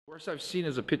Worst I've seen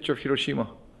is a picture of Hiroshima.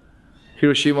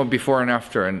 Hiroshima before and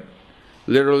after. And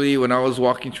literally, when I was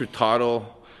walking through Taro,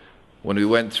 when we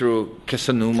went through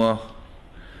Kesanuma,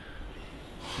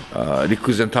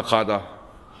 Rikuzen Takada,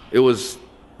 it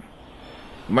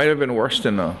might have been worse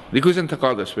than Rikuzen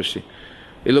Takada, especially.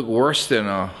 It looked worse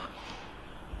than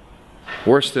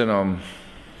Hiroshima,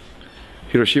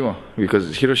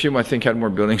 because Hiroshima, I think, had more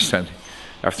buildings standing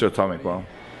after atomic bomb.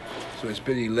 So it's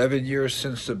been 11 years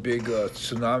since the big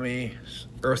tsunami,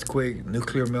 earthquake,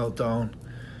 nuclear meltdown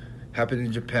happened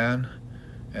in Japan.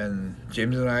 And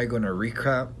James and I are going to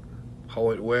recap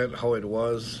how it went, how it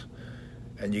was.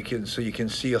 And you can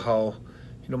see how,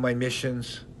 my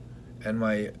missions and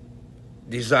my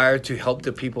desire to help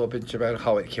the people up in Japan,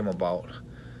 how it came about.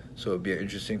 So it'll be an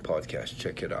interesting podcast.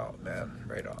 Check it out, man.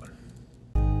 Right on.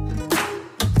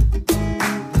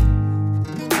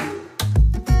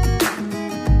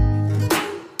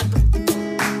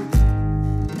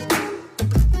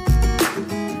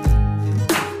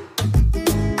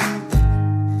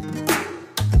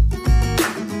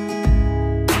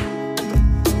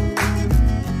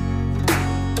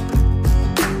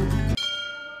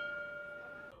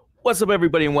 What's up,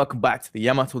 everybody, and welcome back to the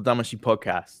Yamato Damashi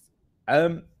podcast.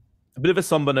 A bit of a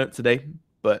somber note today,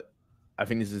 but I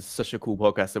think this is such a cool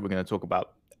podcast that we're going to talk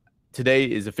about. Today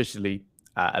is officially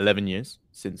 11 years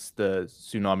since the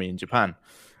tsunami in Japan.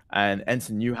 And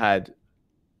Ensign, you had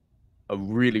a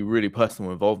really, really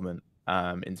personal involvement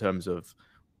in terms of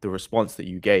the response that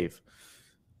you gave.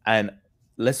 And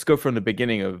let's go from the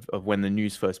beginning of when the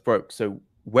news first broke. So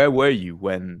where were you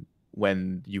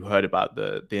when you heard about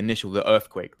the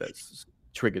earthquake that's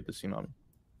triggered the tsunami?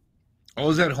 I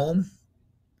was at home.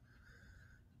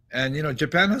 And,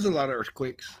 Japan has a lot of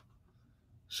earthquakes.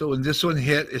 So when this one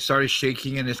hit, it started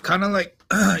shaking. And it's kind of like,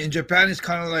 in Japan, it's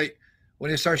kind of like when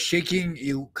it starts shaking,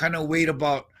 you kind of wait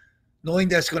about, knowing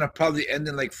that's going to probably end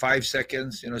in like 5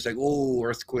 seconds. It's like, oh,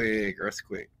 earthquake.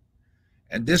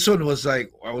 And this one was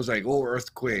like, I was like, oh,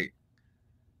 earthquake.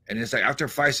 And it's like after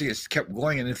 5 seconds, it kept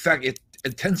going. And in fact, it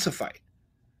intensified.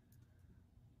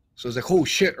 So it's like, oh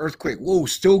shit, earthquake. Whoa,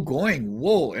 still going.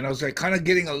 Whoa. And I was like kind of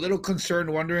getting a little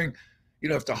concerned, wondering,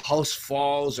 if the house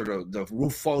falls or the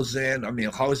roof falls in. I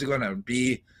mean, how is it going to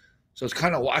be? So it's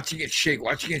kind of watching it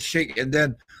shake. And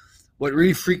then what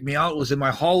really freaked me out was in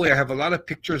my hallway, I have a lot of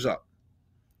pictures up.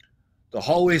 The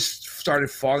hallways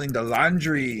started falling. The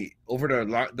laundry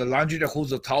the laundry that holds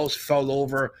the towels fell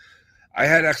over. I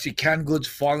had actually canned goods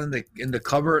fall in the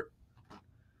cupboard.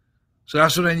 So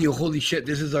that's when I knew, holy shit,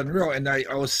 this is unreal. And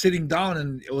I was sitting down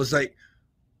and it was like,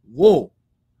 whoa,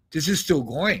 this is still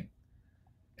going.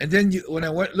 And then when I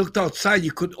looked outside,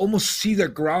 you could almost see the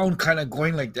ground kind of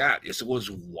going like that. It was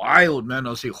wild, man. I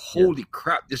was like, holy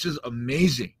crap, this is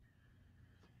amazing.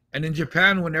 And in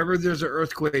Japan, whenever there's an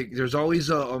earthquake, there's always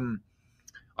on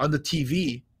the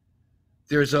TV,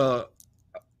 there's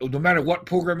no matter what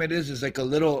program it is like a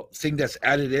little thing that's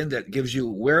added in that gives you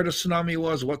where the tsunami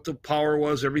was, what the power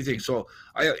was, everything. So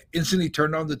I instantly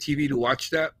turned on the TV to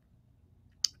watch that.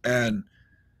 And it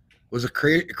was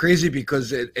crazy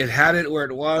because it had it where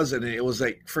it was. And it was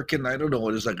like freaking, I don't know.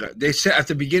 It was like, they said at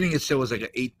the beginning, it said it was like an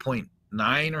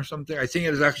 8.9 or something. I think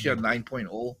it was actually a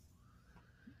 9.0.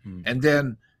 And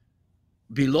then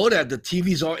below that, the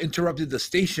TVs all interrupted the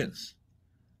stations.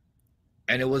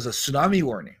 And it was a tsunami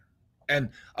warning. And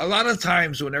a lot of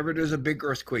times, whenever there's a big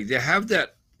earthquake, they have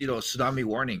that, tsunami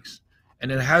warnings.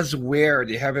 And it has where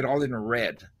they have it all in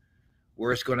red,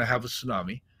 where it's going to have a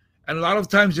tsunami. And a lot of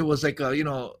times it was like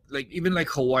like even like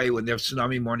Hawaii, when they have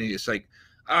tsunami warning, it's like,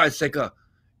 it's like a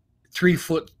 3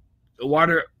 foot, the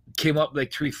water came up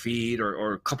like 3 feet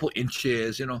or a couple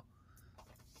inches, So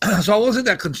I wasn't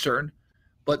that concerned.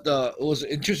 But it was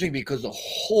interesting because the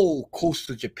whole coast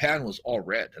of Japan was all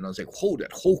red. And I was like, oh,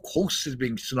 that whole coast is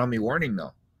being tsunami warning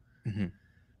now. Mm-hmm.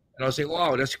 And I was like,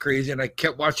 wow, that's crazy. And I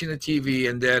kept watching the TV.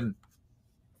 And then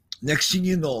next thing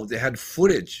you know, they had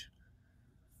footage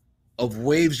of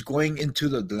waves going into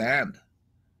the land.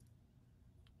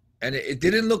 And it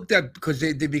didn't look that, because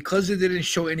they didn't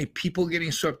show any people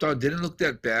getting swept out, it didn't look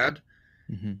that bad.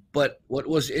 Mm-hmm. But what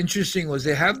was interesting was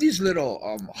they have these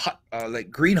little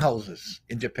like greenhouses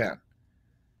in Japan.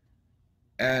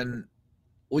 And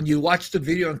when you watch the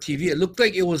video on TV, it looked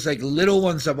like it was like little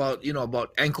ones about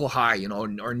ankle high,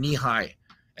 or knee high.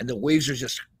 And the waves are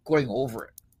just going over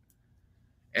it.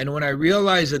 And when I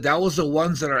realized that was the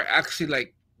ones that are actually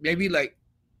like maybe like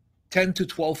 10 to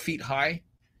 12 feet high,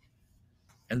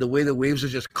 and the way the waves are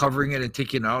just covering it and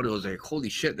taking it out, it was like, holy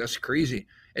shit, that's crazy.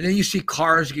 And then you see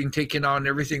cars getting taken out and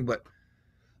everything, but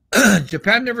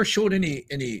Japan never showed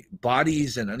any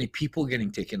bodies and any people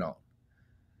getting taken out.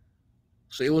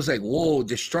 So it was like, whoa,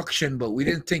 destruction, but we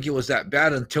didn't think it was that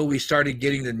bad until we started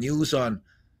getting the news on,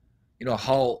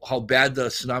 how bad the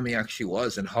tsunami actually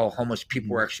was and how much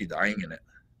people were actually dying in it.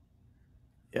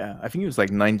 Yeah, I think it was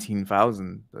like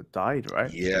 19,000 that died,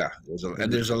 right? Yeah,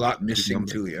 and there's a lot Big missing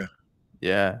number. too.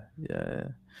 Yeah. Yeah.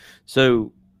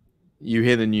 So you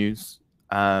hear the news.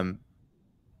 Oh,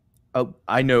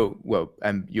 I know. Well,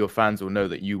 and your fans will know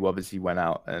that you obviously went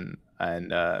out and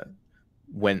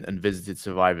went and visited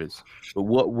survivors. But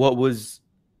what was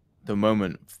the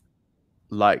moment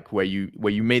like where you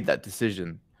made that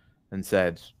decision and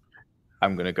said,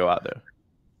 "I'm gonna go out there"?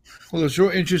 Well, it's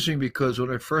real interesting because when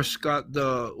we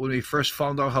first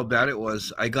found out how bad it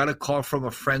was, I got a call from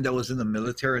a friend that was in the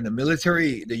military. And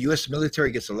the U.S.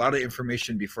 military gets a lot of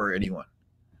information before anyone.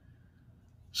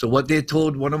 So what they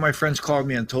told, one of my friends called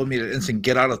me and told me that instant,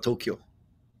 get out of Tokyo.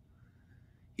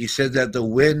 He said that the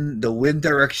wind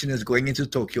direction is going into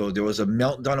Tokyo. There was a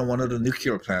meltdown on one of the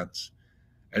nuclear plants,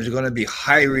 and there's going to be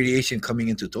high radiation coming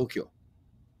into Tokyo.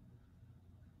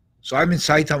 So I'm in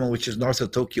Saitama, which is north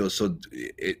of Tokyo. So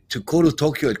to go to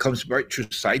Tokyo, it comes right through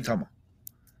Saitama.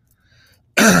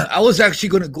 I was actually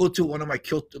going to go to one of my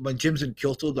gyms in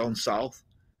Kyoto down south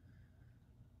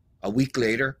a week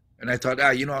later. And I thought,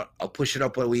 I'll push it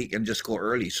up a week and just go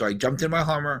early. So I jumped in my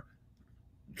Hummer,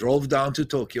 drove down to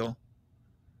Kyoto,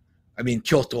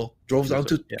 drove down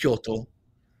to Kyoto,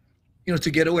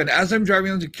 to get away. And as I'm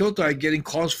driving down to Kyoto, I'm getting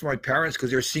calls from my parents because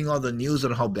they're seeing all the news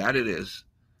on how bad it is.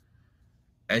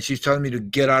 And she's telling me to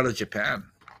get out of Japan,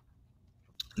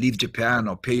 leave Japan,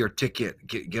 I'll pay your ticket,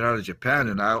 get out of Japan.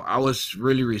 And I was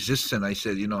really resistant. I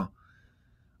said,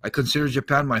 I consider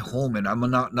Japan my home, and I'm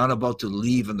not about to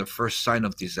leave on the first sign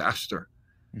of disaster.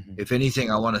 Mm-hmm. If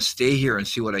anything, I want to stay here and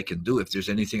see what I can do, if there's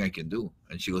anything I can do.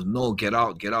 And she goes, no, get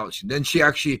out. Then she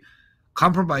actually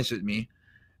compromised with me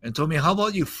and told me, how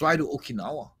about you fly to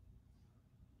Okinawa?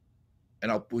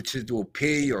 And we'll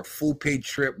pay your full paid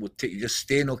trip. Just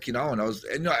stay in Okinawa.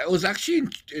 And it was actually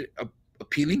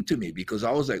appealing to me because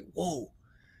I was like, whoa,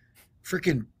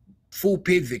 freaking full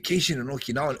paid vacation in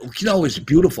Okinawa. And Okinawa is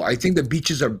beautiful. I think the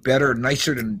beaches are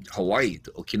nicer than Hawaii,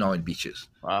 the Okinawan beaches.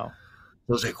 Wow.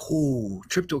 I was like, oh,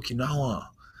 trip to Okinawa.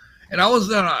 And I was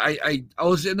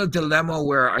in a dilemma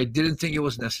where I didn't think it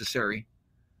was necessary,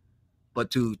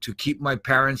 but to keep my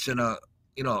parents in a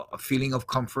feeling of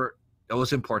comfort, that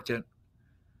was important.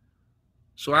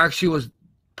 So I actually was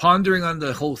pondering on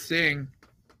the whole thing.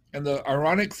 And the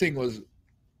ironic thing was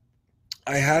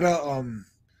I had a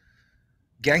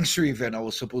gangster event I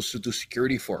was supposed to do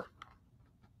security for,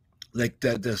 like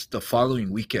the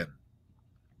following weekend.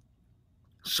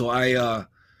 So I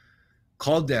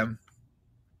called them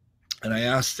and I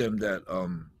asked them that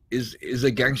is a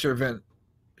gangster event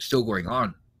still going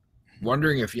on?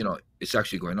 Wondering if it's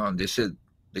actually going on. They said,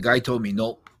 the guy told me,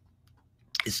 nope,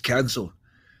 it's canceled.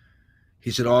 He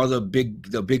said all the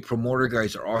big promoter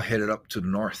guys are all headed up to the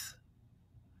north.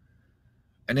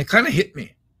 And it kind of hit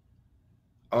me.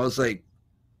 I was like,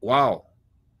 wow.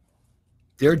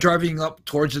 They're driving up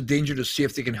towards the danger to see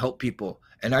if they can help people.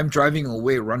 And I'm driving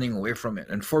away, running away from it.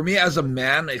 And for me as a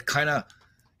man, it kind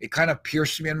of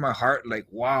pierced me in my heart. Like,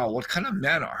 wow, what kind of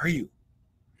man are you?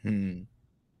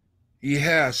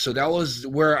 Yeah, so that was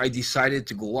where I decided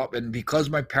to go up. And because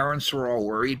my parents were all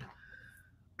worried,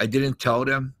 I didn't tell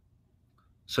them.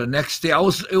 So next day,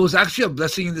 it was actually a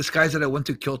blessing in disguise that I went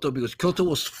to Kyoto, because Kyoto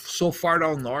was so far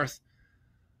down north.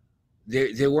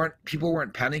 People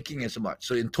weren't panicking as much.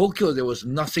 So in Tokyo, there was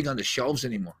nothing on the shelves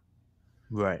anymore.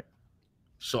 Right.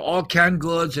 So all canned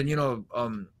goods and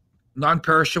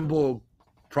non-perishable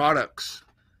products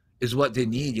is what they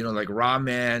need. Like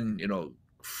ramen,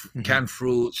 canned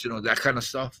fruits, that kind of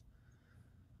stuff.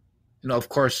 Of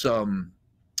course,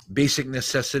 basic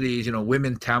necessities,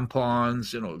 women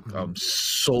tampons,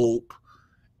 soap,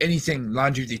 anything,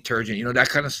 laundry detergent, that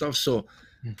kind of stuff. So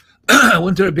I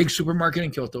went to a big supermarket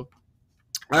in Kyoto.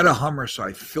 I had a Hummer, so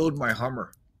I filled my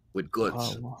Hummer with goods.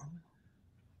 Oh, wow.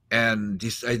 And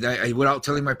I without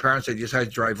telling my parents, I decided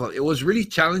to drive up. It was really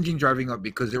challenging driving up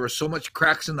because there were so much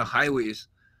cracks in the highways.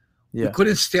 Yeah. We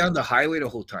couldn't stay on the highway the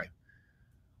whole time.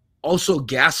 Also,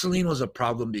 gasoline was a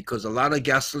problem because a lot of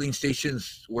gasoline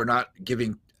stations were not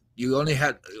giving. You only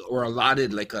had or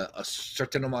allotted like a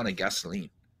certain amount of gasoline.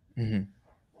 Mm-hmm.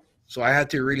 So I had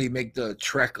to really make the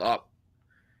trek up.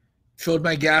 Filled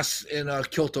my gas in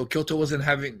Kyoto. Kyoto wasn't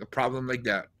having a problem like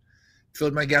that.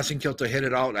 Filled my gas in Kyoto,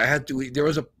 headed out.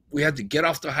 We had to get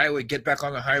off the highway, get back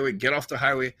on the highway, get off the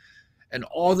highway. And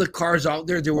all the cars out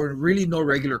there were really no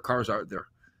regular cars out there.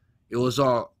 It was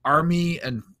army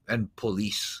and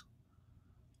police.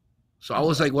 So I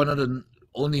was like one of the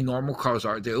only normal cars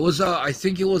out there. It was I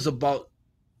think it was about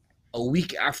a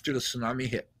week after the tsunami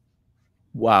hit.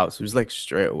 Wow. So it was like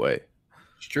straight away.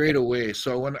 Straight away.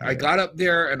 So when I got up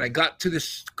there and I got to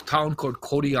this town called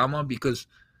Kodiyama, because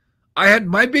I had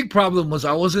my big problem was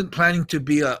I wasn't planning to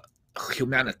be a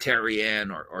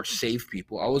humanitarian or save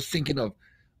people. I was thinking of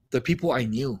the people I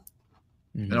knew.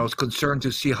 And I was concerned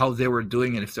to see how they were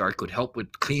doing and if I could help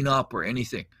with cleanup or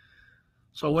anything.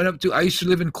 So I went up to, I used to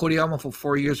live in Koriyama for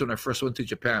 4 years when I first went to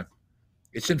Japan.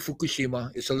 It's in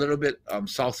Fukushima. It's a little bit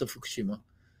south of Fukushima.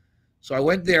 So I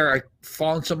went there. I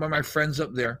found some of my friends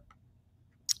up there.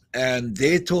 And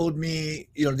they told me,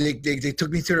 they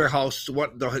took me to their house.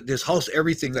 This house,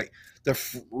 everything, like the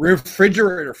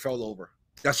refrigerator fell over.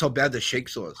 That's how bad the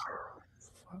shakes was.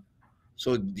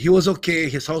 So he was okay.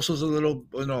 His house was a little,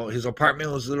 his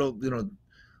apartment was a little, a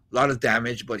lot of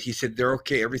damage, but he said they're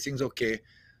okay. Everything's okay.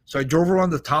 So I drove around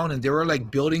the town and there were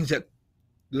like buildings that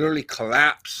literally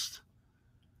collapsed.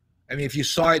 I mean, if you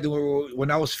saw it when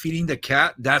I was feeding the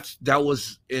cat, that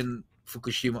was in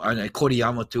Fukushima and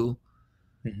Koriyama too.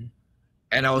 Mm-hmm.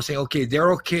 And I was saying, okay,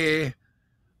 they're okay.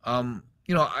 And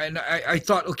I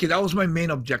thought, okay, that was my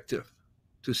main objective,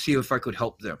 to see if I could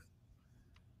help them.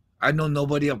 I know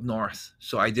nobody up north,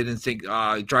 so I didn't think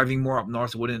driving more up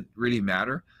north wouldn't really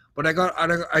matter. But I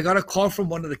got a call from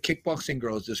one of the kickboxing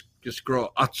girls, this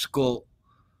girl Atsuko,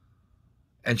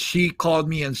 and she called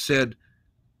me and said,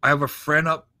 I have a friend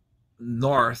up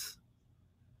north,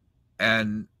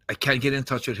 and I can't get in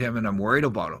touch with him, and I'm worried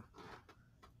about him.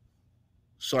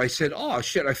 So I said, oh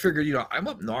shit! I figured, I'm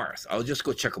up north. I'll just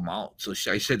go check him out. So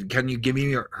I said, can you give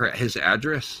me his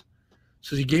address?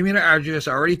 So she gave me the address.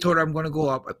 I already told her I'm going to go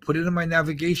up. I put it in my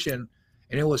navigation,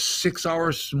 and it was 6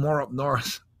 hours more up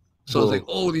north. So I was like,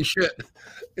 holy shit,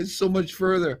 it's so much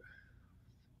further.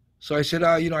 So I said,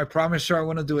 I promised her I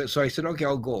want to do it. So I said, okay,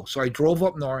 I'll go. So I drove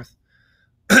up north,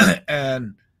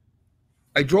 and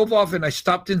I drove off, and I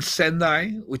stopped in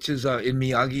Sendai, which is in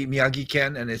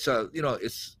Miyagi-Ken, and it's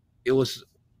it was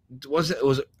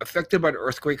affected by the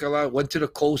earthquake a lot. Went to the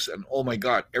coast, and oh my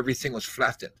god, everything was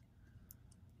flattened.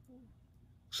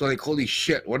 So like, holy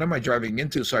shit, what am I driving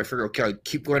into? So I figured, okay, I'll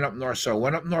keep going up north. So I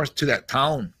went up north to that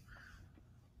town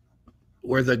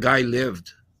where the guy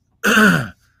lived.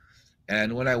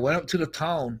 And when I went up to the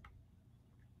town,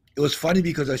 it was funny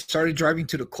because I started driving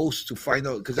to the coast to find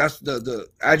out, because that's the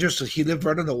address. So he lived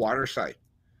right on the water side.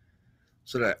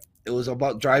 So that it was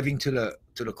about driving to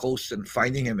the coast and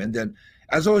finding him. And then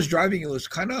as I was driving, it was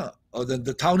kind of,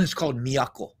 the town is called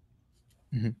Miyako.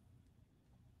 Mm-hmm.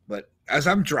 But as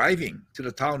I'm driving to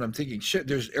the town, I'm thinking,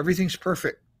 shit, everything's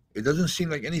perfect. It doesn't seem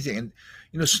like anything. And,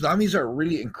 tsunamis are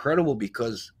really incredible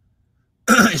because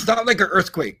it's not like an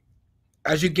earthquake.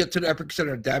 As you get to the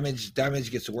epicenter,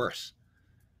 damage gets worse.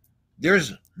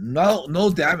 There's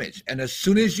no damage. And as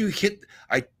soon as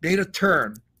I made a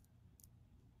turn,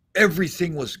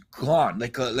 everything was gone,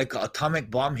 like a atomic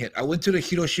bomb hit. I went to the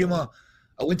Hiroshima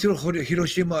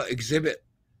exhibit,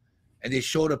 and they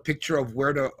showed a picture of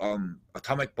where the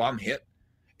atomic bomb hit.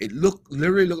 It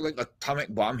literally looked like an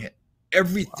atomic bomb hit.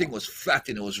 Everything was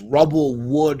flattened. It was rubble,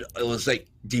 wood. It was like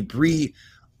debris.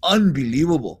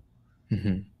 Unbelievable.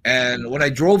 Mm-hmm. And when I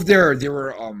drove there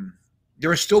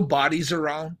were still bodies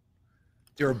around.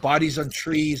 There were bodies on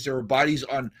trees. There were bodies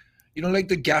on, like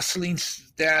the gasoline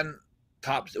stand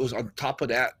tops. It was on top of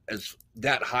that, as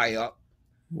that high up.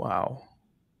 Wow.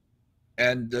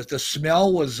 And the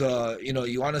smell was,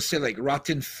 you want to say like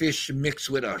rotten fish mixed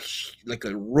with a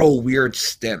real weird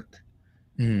stink.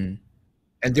 Mm.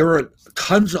 And there were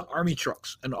tons of army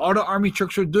trucks. And all the army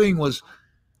trucks were doing was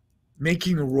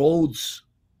making roads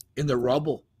in the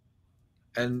rubble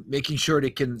and making sure they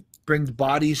can bring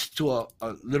bodies to a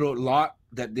little lot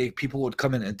that people would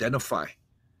come and identify.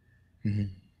 Mm-hmm.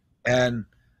 And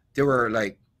there were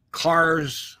like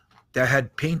cars that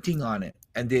had painting on it.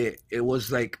 And it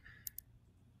was like,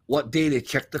 what day they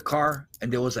checked the car,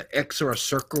 and there was an X or a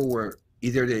circle where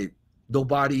either no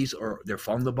bodies or they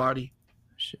found the body.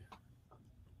 Shit.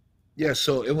 Yeah,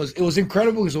 so it was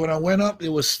incredible because when I went up,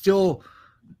 there was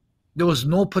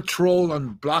no patrol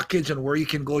on blockage and where you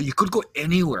can go. You could go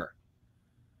anywhere.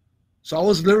 So I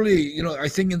was literally, I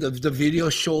think in the video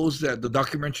shows that the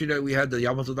documentary that we had, the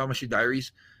Yamato Damashi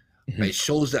Diaries, mm-hmm. It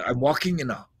shows that I'm walking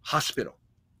in a hospital.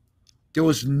 There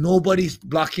was nobody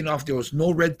blocking off. There was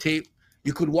no red tape.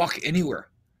 You could walk anywhere,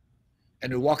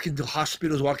 and walk into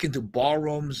hospitals, walk into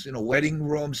ballrooms, wedding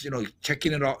rooms,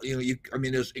 checking it out. It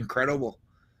was incredible.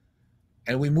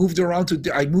 And I moved around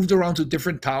to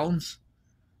different towns,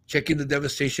 checking the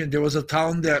devastation. There was a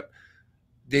town that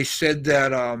they said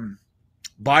that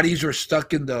bodies were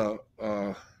stuck in the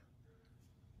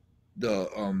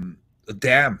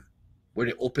dam where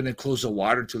they open and close the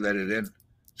water to let it in.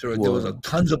 So there was a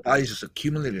tons of bodies just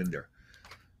accumulated in there.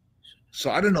 So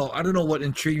I don't know what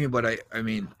intrigued me, but I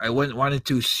mean, I wanted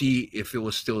to see if it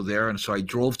was still there, and so I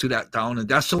drove to that town, and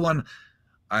that's the one.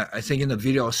 I think in the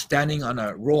video I was standing on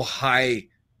a real high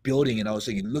building, and I was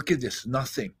thinking, look at this,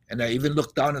 nothing. And I even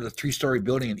looked down at a 3-story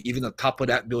building, and even the top of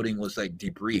that building was like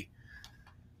debris.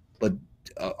 But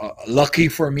lucky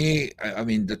for me, I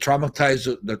mean, the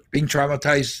being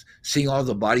traumatized, seeing all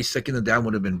the bodies stuck in the dam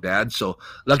would have been bad. So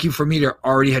lucky for me, they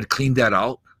already had cleaned that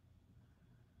out.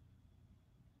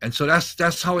 And so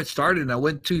that's how it started. And I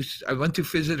went to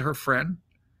visit her friend.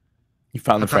 You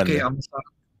found the friend there.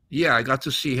 Yeah, I got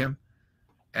to see him.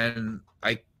 And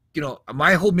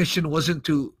my whole mission wasn't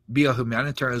to be a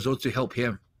humanitarian, it was to help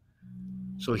him.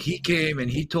 So he came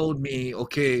and he told me,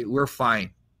 okay, we're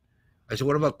fine. I said,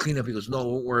 what about cleanup? He goes, no,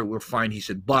 don't worry, we're fine. He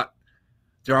said, but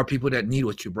there are people that need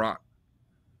what you brought.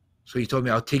 So he told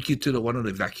me, I'll take you to one of the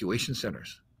evacuation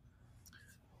centers.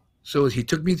 So he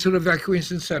took me to the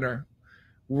evacuation center.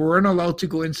 We weren't allowed to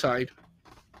go inside,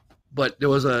 but there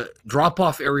was a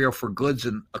drop-off area for goods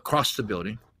across the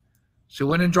building. So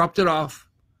we went and dropped it off,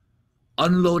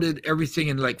 unloaded everything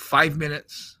in like 5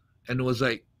 minutes, and it was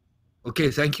like,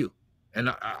 okay, thank you. And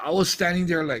I was standing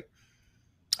there like,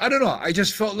 I don't know. I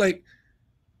just felt like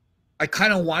I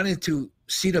kind of wanted to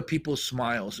see the people's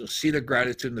smiles, or see the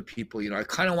gratitude in the people. I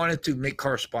kind of wanted to make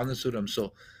correspondence with them.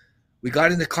 So we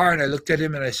got in the car, and I looked at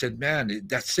him, and I said, man,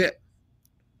 that's it.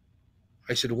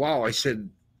 I said, wow. I said,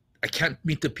 I can't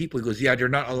meet the people. He goes, yeah, they're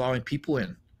not allowing people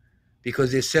in,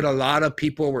 because they said a lot of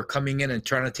people were coming in and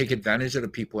trying to take advantage of the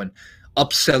people and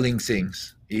upselling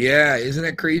things. Yeah, isn't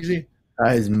that crazy?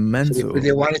 That is mental. So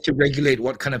they wanted to regulate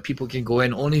what kind of people can go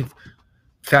in. Only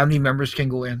family members can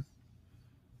go in.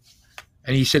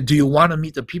 And he said, do you want to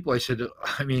meet the people? I said,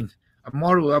 I mean, I'm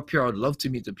all the way up here. I would love to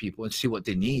meet the people and see what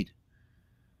they need.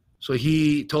 So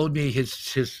he told me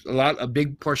a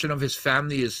big portion of his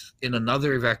family is in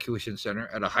another evacuation center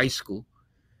at a high school.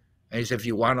 And he said, if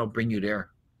you want, I'll bring you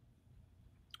there.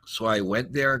 So I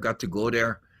went there, got to go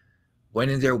there,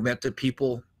 went in there, met the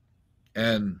people.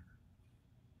 And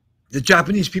the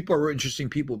Japanese people are interesting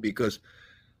people, because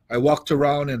I walked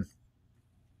around and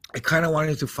I kind of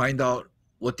wanted to find out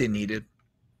what they needed.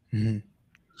 Mm-hmm.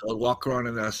 So I'd walk around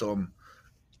and ask them,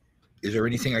 is there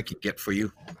anything I could get for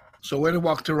you? So when I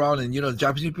walked around, and the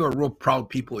Japanese people are real proud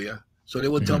people, yeah. So they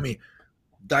would tell me,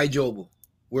 "Daijobu."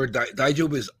 Where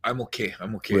Daijobu is, I'm okay.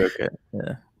 I'm okay. We're okay.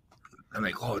 Yeah. I'm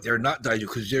like, oh, they're not Daijobu,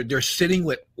 because they're sitting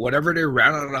with whatever they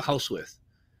ran out of the house with,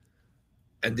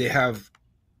 and they're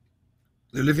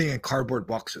living in cardboard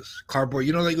boxes. Cardboard,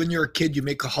 like when you're a kid, you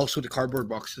make a house with the cardboard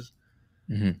boxes.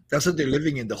 Mm-hmm. That's what they're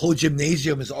living in. The whole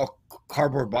gymnasium is all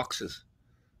cardboard boxes.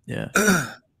 Yeah.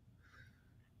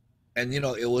 And,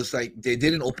 it was like they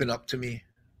didn't open up to me.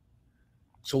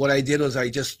 So what I did was I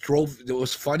just drove. It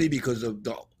was funny because of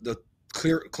the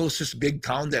closest big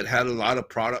town that had a lot of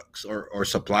products or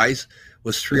supplies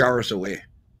was 3 hours away.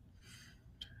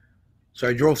 So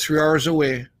I drove 3 hours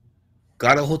away,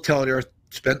 got a hotel there,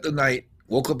 spent the night,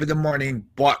 woke up in the morning,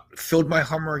 filled my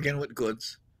Hummer again with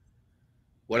goods,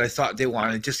 what I thought they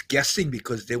wanted, just guessing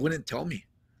because they wouldn't tell me.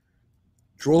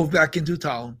 Drove back into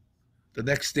town the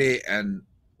next day and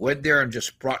went there and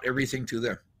just brought everything to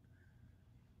them.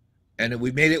 And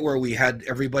we made it where we had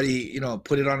everybody,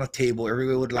 put it on a table.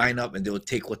 Everybody would line up and they would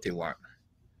take what they want.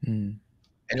 Mm.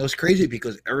 And it was crazy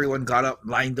because everyone got up,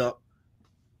 lined up,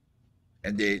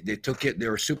 and they took it. They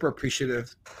were super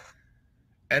appreciative.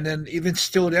 And then even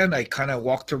still then, I kind of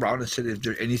walked around and said, is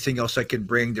there anything else I can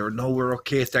bring? They were, no, we're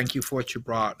okay. Thank you for what you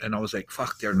brought. And I was like,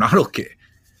 fuck, they're not okay.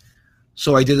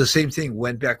 So I did the same thing,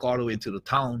 went back all the way into the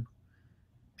town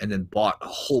and then bought a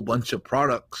whole bunch of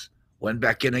products, went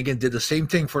back in again, did the same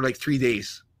thing for like 3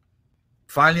 days.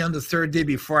 Finally, on the third day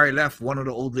before I left, one of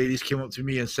the old ladies came up to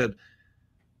me and said,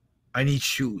 I need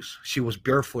shoes. She was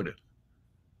barefooted.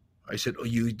 I said, oh,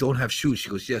 you don't have shoes? She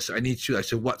goes, yes, I need shoes. I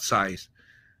said, what size?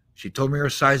 She told me her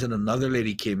size, and another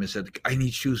lady came and said, I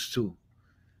need shoes too.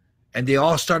 And they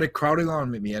all started crowding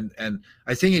on me. And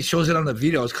I think it shows it on the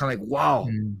video. It's kind of like, wow,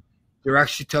 they're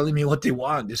actually telling me what they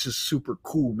want. This is super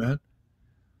cool, man.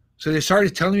 So they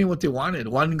started telling me what they wanted.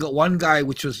 One guy,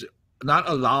 which was not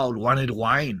allowed, wanted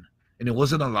wine, and it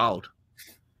wasn't allowed.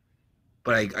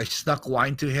 But I snuck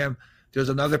wine to him. There was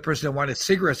another person that wanted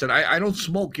cigarettes, and I don't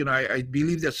smoke. I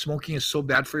believe that smoking is so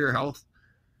bad for your health.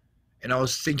 And I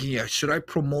was thinking, yeah, should I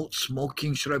promote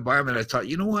smoking? Should I buy them? And I thought,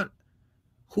 you know what?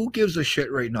 Who gives a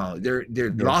shit right now? They're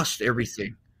lost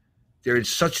everything. They're in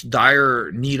such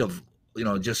dire need of,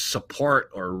 just support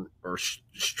or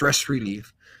stress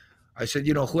relief. I said,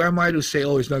 who am I to say,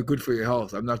 oh, it's not good for your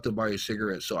health? I'm not to buy a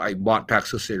cigarette. So I bought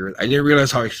packs of cigarettes. I didn't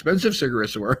realize how expensive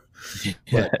cigarettes were,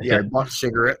 Yeah, but yeah, I bought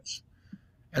cigarettes.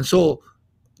 And so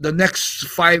the next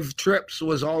 5 trips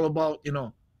was all about,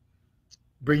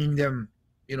 bringing them,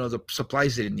 the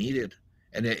supplies they needed.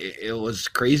 And it was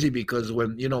crazy because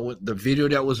when, the video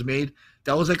that was made,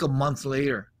 that was like a month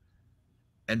later.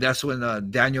 And that's when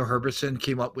Daniel Herbertson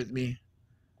came up with me,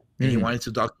 and he wanted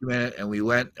to document it. And we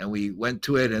went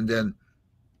to it. And then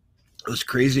it was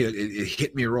crazy. It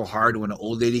hit me real hard when an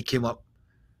old lady came up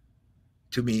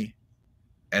to me,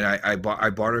 and I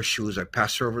bought her shoes. I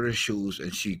passed her over the shoes,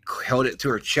 and she held it to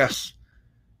her chest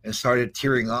and started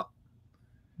tearing up.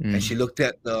 And she looked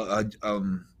at the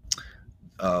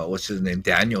what's his name,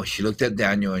 Daniel. She looked at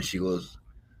Daniel and she goes,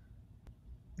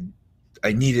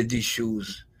 I needed these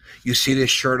shoes. You see this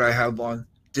shirt I have on?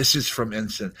 This is from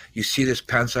Ensign. You see this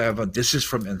pants I have on? This is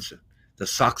from Ensign. The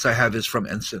socks I have is from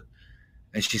Ensign.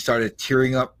 And she started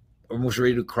tearing up, almost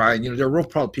ready to cry. And, they're real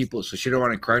proud people, so she didn't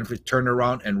want to cry. And she turned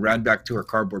around and ran back to her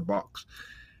cardboard box.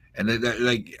 And,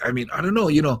 I don't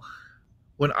know,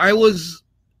 when I was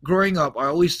growing up, I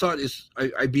always thought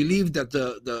I believed that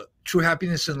the true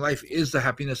happiness in life is the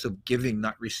happiness of giving,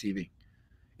 not receiving.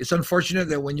 It's unfortunate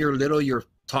that when you're little, you're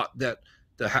taught that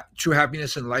the true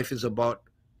happiness in life is about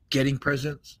getting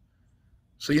presents.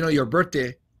 So, your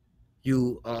birthday,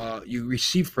 you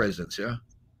receive presents, yeah?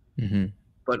 Mm-hmm.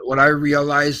 But what I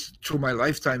realized through my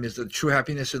lifetime is that true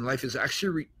happiness in life is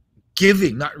actually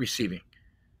giving, not receiving.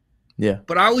 Yeah.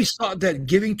 But I always thought that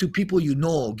giving to people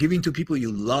giving to people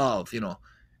you love,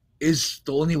 is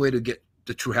the only way to get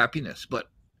the true happiness. But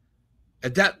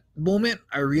at that moment,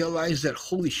 I realized that,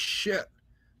 holy shit,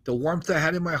 the warmth I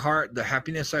had in my heart, the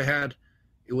happiness I had,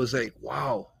 it was like,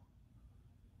 wow.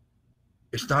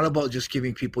 It's not about just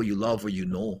giving people you love or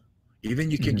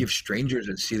Even you can give strangers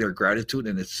and see their gratitude,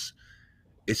 and it's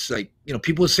like,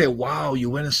 people say, wow, you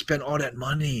went and spent all that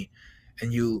money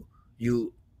and you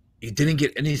didn't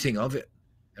get anything of it.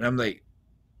 And I'm like,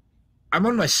 I'm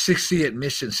on my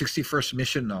 61st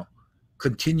mission now,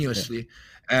 continuously.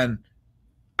 Yeah. And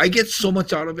I get so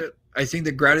much out of it. I think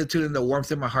the gratitude and the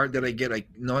warmth in my heart that I get,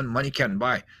 money can't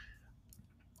buy.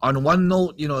 On one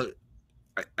note,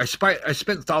 I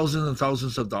spent thousands and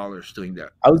thousands of dollars doing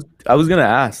that. I was gonna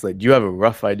ask, do you have a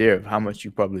rough idea of how much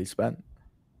you probably spent?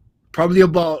 Probably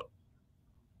about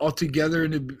altogether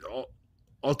in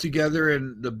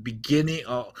the beginning,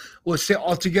 say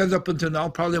altogether up until now,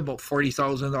 probably about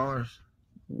 $40,000.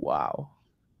 Wow.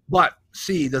 But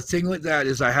see, the thing with that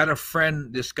is, I had a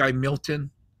friend, this guy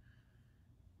Milton.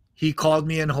 He called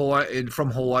me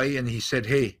from Hawaii, and he said,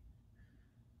 "Hey,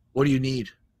 what do you need?"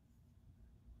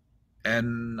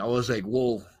 And I was like,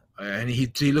 "Whoa!" And he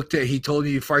told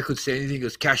me before I could say anything, he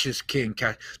goes, "Cash is king."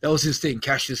 That was his thing.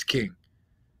 Cash is king.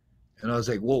 And I was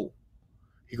like, "Whoa!"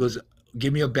 He goes,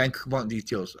 "Give me a bank account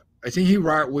details." I think he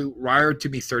wired to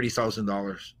me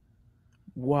 $30,000.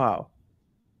 Wow.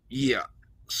 Yeah.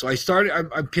 So I started.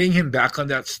 I'm paying him back on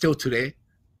that still today.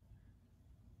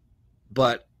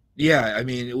 But yeah, I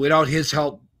mean, without his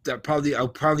help, I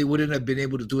probably wouldn't have been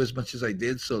able to do as much as I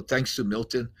did. So thanks to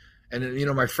Milton. And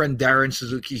then, my friend Darren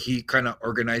Suzuki, he kind of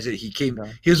organized it. He came.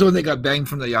 Yeah. He was the one that got banged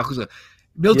from the Yakuza.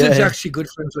 Milton's actually good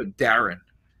friends with Darren.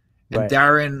 And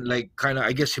Darren,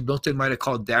 I guess Milton might have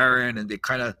called Darren, and they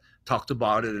kind of talked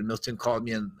about it. And Milton called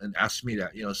me and asked me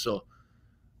that, so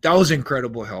that was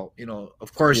incredible help.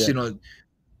 Of course,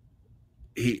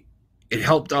 it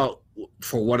helped out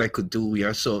for what I could do.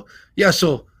 Yeah. So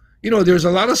there's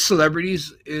a lot of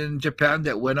celebrities in Japan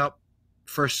that went up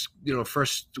first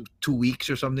 2 weeks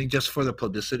or something, just for the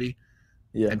publicity,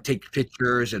 and take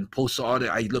pictures and post all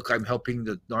that. I'm helping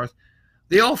the North.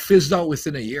 They all fizzed out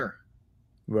within a year.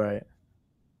 Right.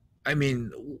 I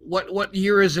mean, what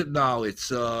year is it now? It's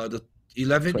the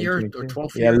 11th year or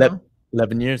 12th year now?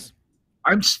 11 years.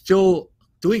 I'm still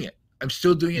doing it. I'm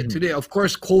still doing it today. Of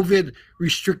course, COVID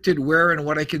restricted where and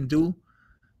what I can do.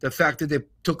 The fact that they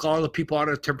took all the people out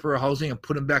of temporary housing and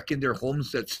put them back in their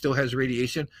homes that still has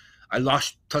radiation, I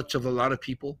lost touch of a lot of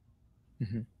people.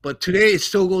 But today it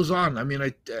still goes on. I mean,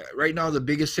 right now the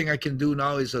biggest thing I can do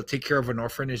now is take care of an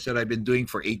orphanage that I've been doing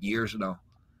for 8 years now.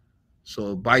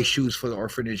 So buy shoes for the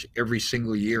orphanage every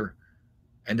single year.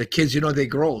 And the kids, they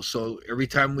grow. So every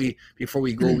time before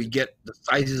we go, we get the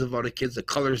sizes of all the kids, the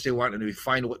colors they want, and we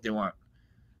find what they want.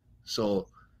 So,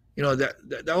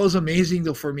 that was amazing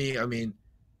though for me. I mean,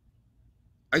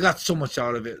 I got so much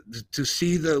out of it. To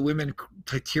see the women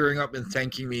tearing up and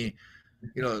thanking me,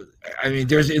 I mean,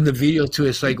 there's in the video too,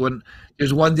 it's like when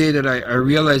there's one day that I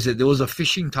realized that there was a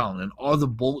fishing town and all the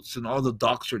boats and all the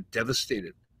docks are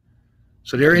devastated.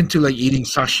 So they're into eating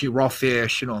sashi, raw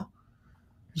fish,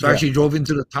 So I Yeah. actually drove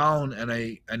into the town, and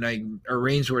I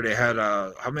arranged where they had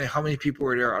how many people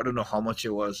were there? I don't know how much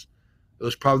it was. It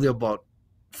was probably about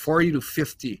 40 to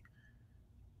 50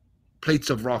 plates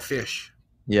of raw fish.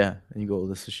 Yeah. And you got all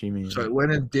the sashimi. So I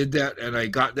went and did that, and I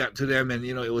got that to them, and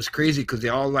it was crazy because they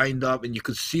all lined up, and you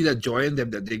could see that joy in them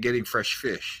that they're getting fresh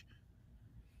fish.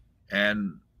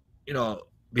 And you know,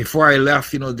 before I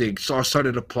left, they all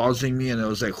started applauding me, and I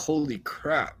was like, "Holy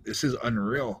crap, this is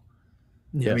unreal!"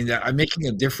 I Yeah. mean, that I'm making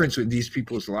a difference with these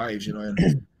people's lives,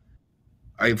 and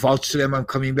I vouched to them I'm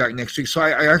coming back next week. So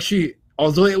I actually,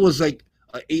 although it was like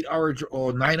an 8 hour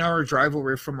or 9 hour drive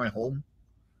away from my home,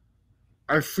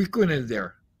 I frequented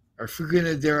there. I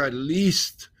frequented there at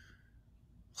least,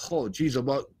 oh geez,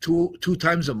 about two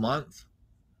times a month.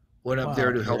 Went up there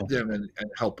Wow. to Yeah. help them and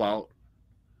help out.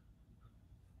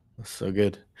 That's so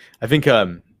good. I think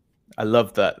I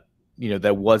love that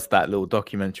there was that little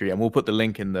documentary, and we'll put the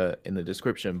link in the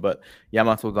description. But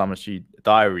Yamato Damashi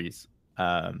Diaries,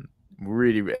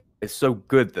 really, it's so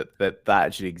good that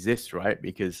actually exists, right?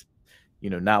 Because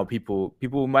now people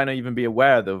might not even be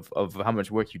aware of how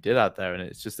much work you did out there, and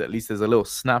it's just at least there's a little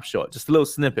snapshot, just a little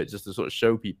snippet, just to sort of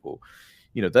show people,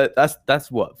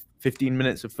 that's what 15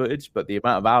 minutes of footage, but the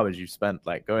amount of hours you spent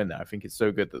like going there, I think it's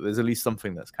so good that there's at least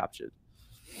something that's captured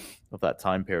of that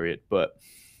time period. But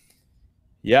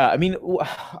yeah, I mean,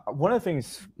 one of the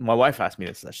things my wife asked me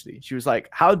this actually, she was like,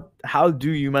 how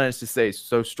do you manage to stay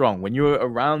so strong when you're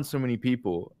around so many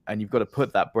people and you've got to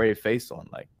put that brave face on?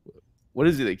 Like, what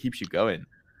is it that keeps you going?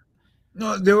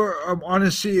 No, there were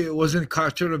honestly, it wasn't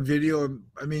captured on video.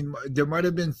 I mean, there might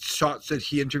have been shots that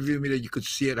he interviewed me that you could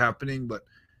see it happening, but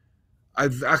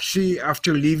I've actually,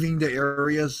 after leaving the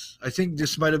areas, I think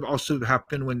this might have also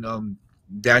happened when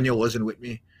Daniel wasn't with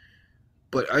me.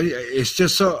 But it's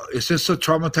just a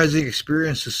traumatizing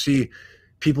experience to see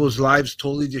people's lives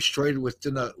totally destroyed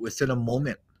within a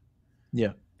moment.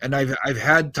 Yeah. And I've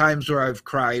had times where I've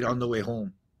cried on the way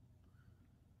home,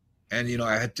 and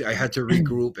I had to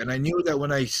regroup, and I knew that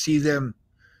when I see them,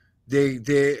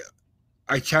 they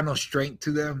I channel strength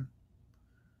to them.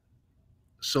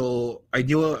 So I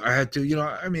knew I had to,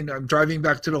 I mean, I'm driving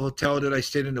back to the hotel that I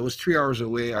stayed in. It was 3 hours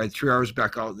away. I had 3 hours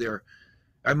back out there.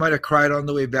 I might have cried on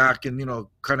the way back, and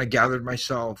kind of gathered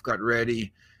myself, got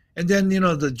ready. And then,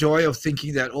 the joy of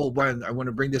thinking that, oh, boy, I want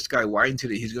to bring this guy wine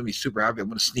today. He's going to be super happy. I'm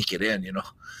going to sneak it in.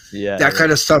 Yeah. That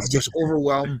kind of stuff just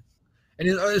overwhelmed. And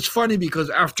it's funny because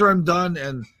after I'm done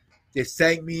and they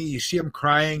thank me, you see them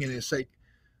crying, and it's like,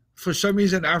 for some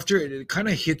reason after it kind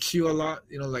of hits you a lot,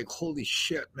 like, holy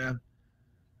shit, man.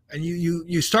 And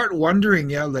you start wondering,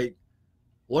 yeah, like,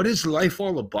 what is life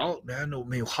all about, man? I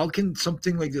mean, how can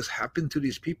something like this happen to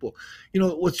these people?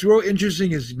 What's real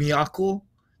interesting is Miyako,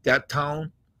 that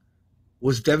town,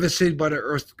 was devastated by the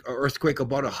earthquake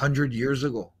about 100 years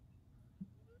ago.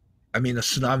 I mean, a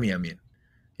tsunami, I mean.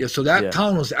 Yeah, so that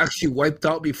town was actually wiped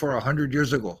out before 100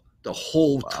 years ago. The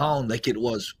whole town, like it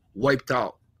was, wiped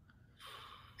out.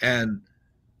 And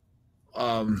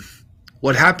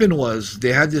what happened was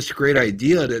they had this great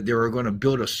idea that they were going to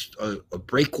build a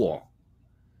break wall.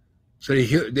 So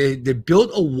they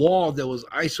built a wall that was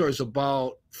eyesores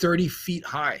about 30 feet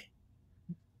high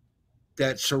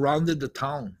that surrounded the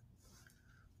town.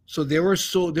 So there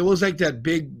was like that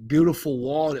big, beautiful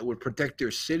wall that would protect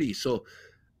their city. So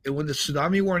when the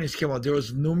tsunami warnings came out, there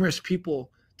was numerous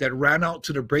people that ran out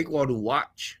to the break wall to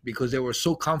watch because they were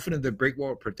so confident the break wall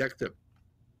would protect them.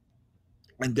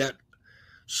 And that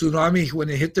tsunami, when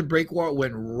it hit the break wall, it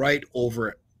went right over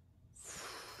it.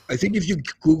 I think if you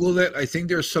Google it, I think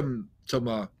there's some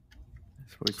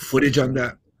footage on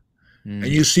that. And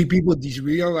you see people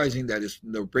realizing that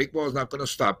the break wall is not going to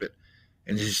stop it,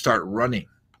 and they start running.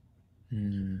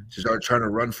 They start trying to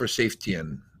run for safety,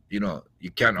 and you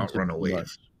can't outrun a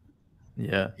wave.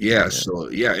 Yeah. So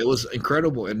it was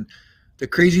incredible. And the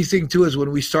crazy thing too is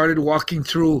when we started walking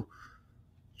through,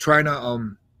 trying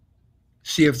to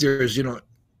see if there's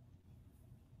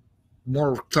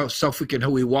more stuff we can.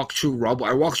 We walked through rubble.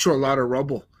 I walked through a lot of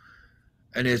rubble,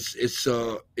 and it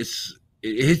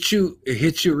hits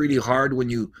you really hard when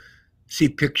you see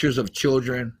pictures of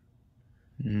children.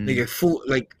 They get full,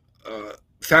 like,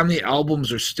 family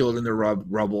albums are still in the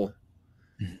rubble,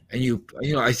 and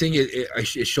I think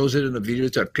it shows it in the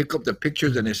videos. I pick up the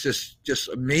pictures, and it's just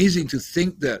amazing to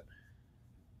think that.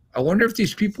 I wonder if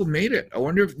these people made it. I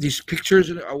wonder if these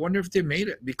pictures. I wonder if they made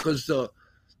it, because the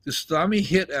tsunami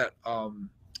hit at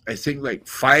I think like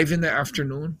 5 in the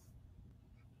afternoon.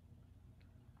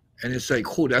 And it's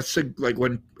like, oh, that's like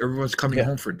when everyone's coming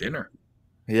home for dinner.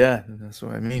 Yeah, that's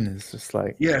what I mean. It's just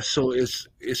like, so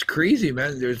it's crazy,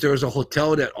 man. There was a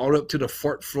hotel that all up to the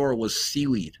 4th floor was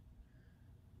seaweed.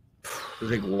 It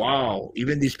was like, wow,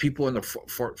 even these people on the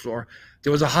fourth floor.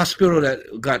 There was a hospital that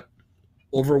got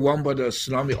overwhelmed by the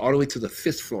tsunami all the way to the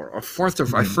fifth floor or fourth or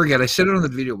I forget. I said it on the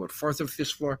video, but fourth or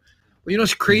fifth floor. But you know,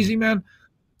 it's crazy, man.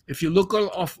 If you look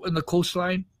off on the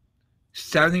coastline,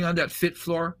 standing on that fifth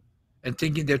floor and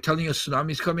thinking they're telling you a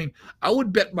tsunami's coming, I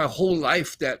would bet my whole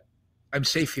life that I'm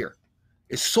safe here.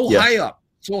 It's so high up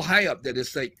that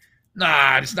it's like,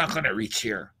 nah, it's not going to reach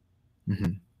here.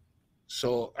 Mm-hmm.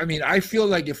 So, I mean, I feel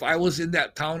like if I was in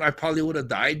that town, I probably would have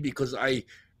died because I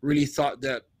really thought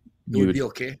that it would be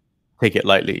okay. Take it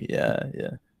lightly. Yeah.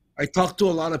 I talked to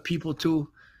a lot of people too,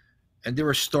 and there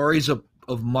were stories of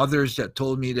mothers that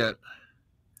told me that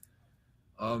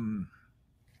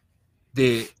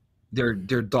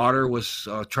their daughter was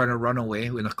trying to run away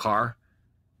in a car,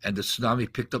 and the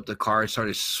tsunami picked up the car and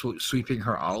started sweeping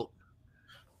her out,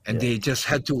 and they just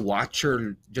had to watch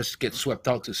her just get swept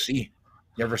out to sea.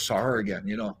 Never saw her again,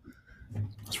 you know.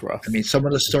 It's rough. I mean, some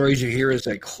of the stories you hear is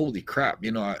like, holy crap,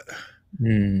 you know.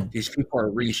 These people are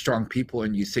really strong people,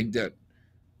 and you think that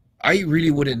I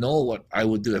really wouldn't know what I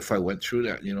would do if I went through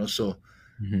that, you know. So,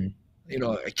 you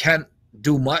know, I can't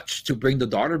do much to bring the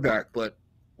daughter back, but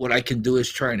what I can do is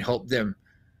try and help them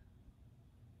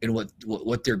in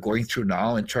what they're going through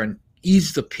now and try and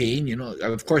ease the pain, you know.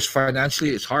 Of course,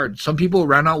 financially, it's hard. Some people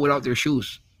ran out without their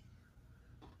shoes.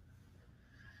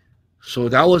 So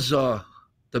that was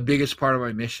the biggest part of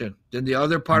my mission. Then the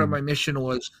other part of my mission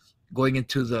was going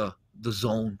into the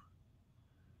zone.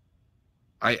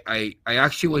 I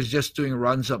actually was just doing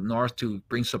runs up north to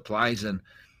bring supplies, and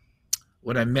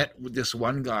when I met with this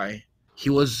one guy, he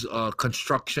was a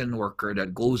construction worker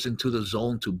that goes into the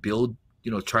zone to build,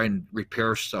 you know, try and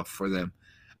repair stuff for them.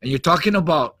 And you're talking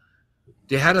about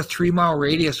they had a 3-mile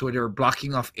radius where they were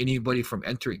blocking off anybody from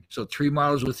entering. So 3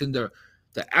 miles within the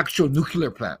actual nuclear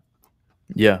plant.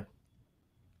 Yeah.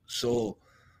 So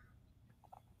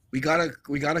we got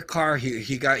a car.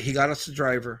 He got us a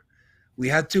driver. We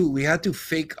had to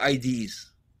fake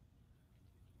IDs.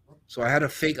 So I had a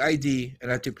fake ID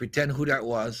and I had to pretend who that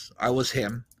was. I was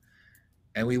him.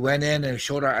 And we went in and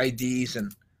showed our IDs,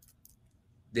 and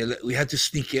we had to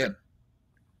sneak in.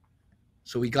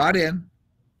 So we got in,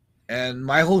 and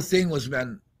my whole thing was,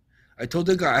 man, I told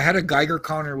the guy, I had a Geiger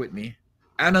counter with me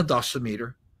and a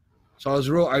dosimeter.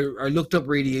 So I looked up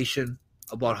radiation,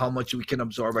 about how much we can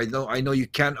absorb. I know you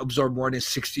can't absorb more than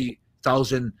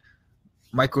 60,000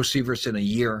 microsieverts in a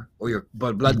year, or your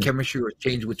blood chemistry will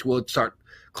change, which will start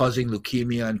causing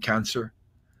leukemia and cancer.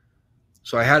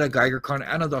 So I had a Geiger counter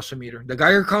and a dosimeter. The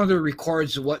Geiger counter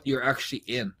records what you're actually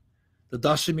in. The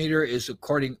dosimeter is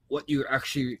according what you're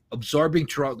actually absorbing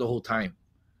throughout the whole time.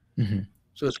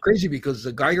 So it's crazy because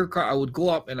the Geiger counter, I would go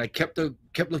up and I kept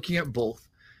looking at both,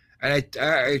 and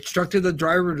I instructed the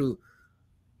driver to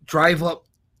drive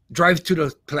to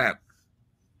the plant.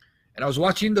 And I was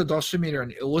watching the dosimeter,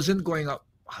 and it wasn't going up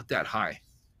that high.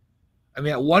 I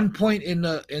mean, at one point in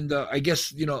the I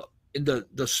guess, you know, in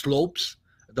the slopes,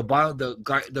 the bottom,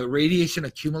 the radiation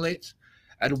accumulates.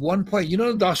 At one point, you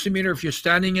know, the dosimeter, if you're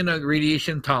standing in a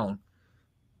radiation town,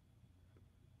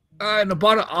 in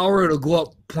about an hour, it'll go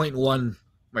up 0.1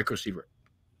 microsievert.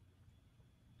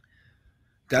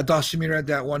 That dosimeter at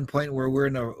that one point where we're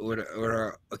in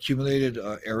a accumulated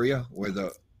area where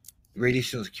the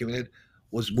radiation is accumulated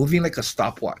was moving like a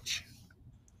stopwatch.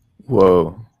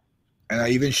 Whoa. And I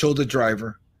even showed the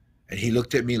driver, and he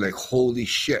looked at me like, holy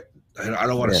shit. I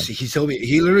don't want to see.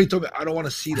 He literally told me, I don't want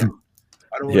to see that.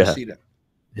 I don't want to see that.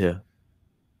 Yeah.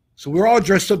 So we're all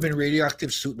dressed up in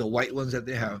radioactive suit, the white ones that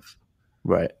they have.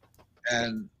 Right.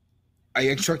 And I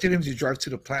instructed him to drive to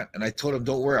the plant, and I told him,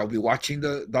 don't worry, I'll be watching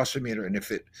the dosimeter,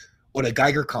 and or the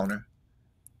Geiger counter,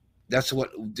 that's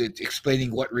what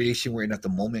explaining what radiation we're in at the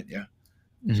moment. Yeah.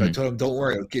 So I told him, don't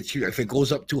worry, I'll get you. If it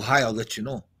goes up too high, I'll let you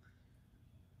know.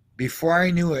 Before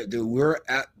I knew it, dude, we were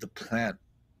at the plant.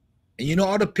 And you know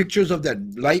all the pictures of that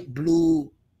light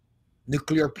blue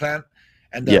nuclear plant,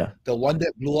 and the one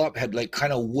that blew up had like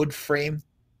kind of wood frame.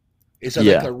 It's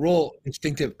like a real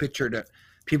instinctive picture that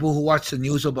people who watch the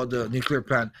news about the nuclear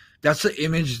plant, that's the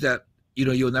image that, you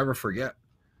know, you'll never forget.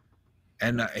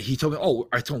 And he told me,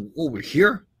 I told him, we're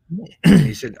here. And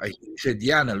he said,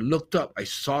 yeah. And I looked up, I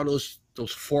saw those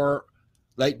 4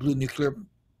 light blue nuclear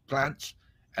plants,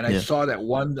 and I saw that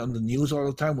one on the news all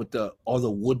the time with all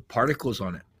the wood particles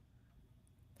on it.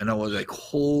 And I was like,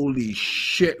 holy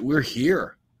shit, we're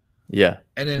here. Yeah.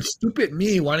 And then stupid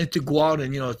me wanted to go out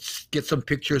and, you know, get some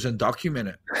pictures and document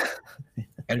it.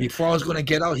 And before I was going to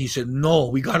get out, he said, no,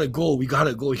 we got to go. We got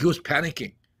to go. He was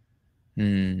panicking.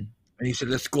 And he said,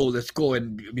 let's go.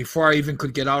 And before I even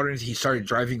could get out, he started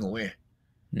driving away.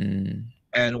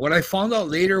 And what I found out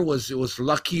later was it was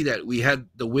lucky that we had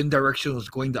the wind direction was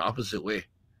going the opposite way,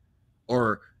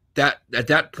 or that at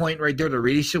that point right there, the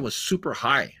radiation was super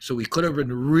high, so we could have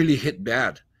been really hit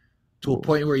bad to a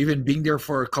point where even being there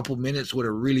for a couple minutes would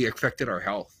have really affected our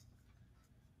health.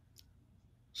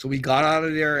 So we got out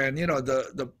of there, and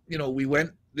we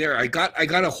went there. I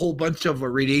got a whole bunch of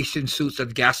radiation suits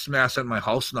and gas masks at my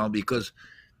house now, because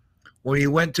when we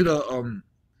went to the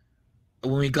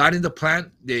when we got in the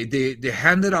plant, they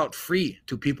handed out free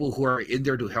to people who are in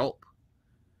there to help.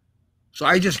 So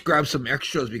I just grabbed some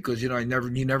extras because you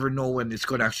never know when it's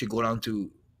going to actually go down to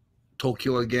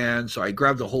Tokyo again. So I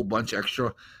grabbed a whole bunch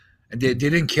extra, and they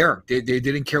didn't care. They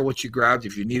didn't care what you grabbed.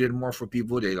 If you needed more for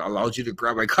people, they allowed you to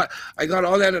grab. I got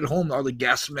all that at home, all the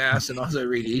gas masks and all the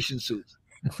radiation suits.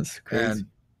 That's crazy. And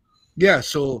yeah,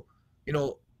 so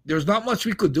there's not much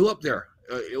we could do up there.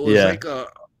 It was like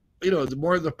the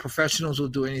more the professionals will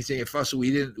do anything. If us,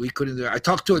 we couldn't do it. I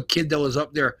talked to a kid that was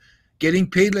up there getting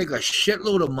paid like a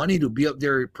shitload of money to be up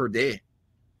there per day.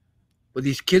 But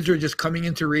these kids were just coming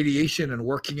into radiation and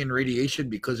working in radiation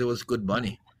because it was good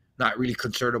money, not really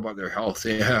concerned about their health.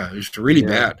 Yeah, it was really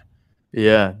bad.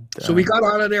 Yeah. So we got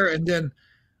out of there, and then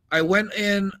I went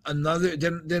in another.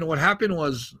 Then what happened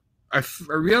was I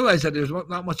realized that there's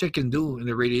not much I can do in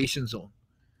the radiation zone.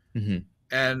 Mm-hmm.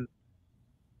 And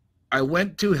I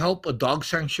went to help a dog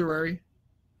sanctuary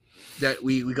that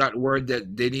we got word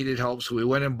that they needed help. So we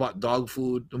went and bought dog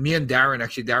food. Me and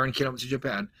Darren came up to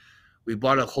Japan. We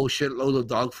bought a whole shitload of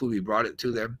dog food. We brought it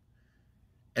to them.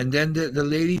 And then the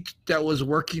lady that was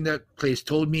working that place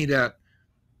told me that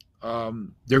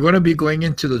they're going to be going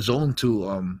into the zone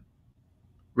to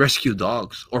rescue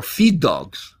dogs or feed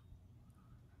dogs.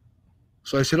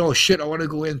 So I said, oh, shit, I want to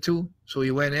go in too. So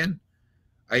we went in.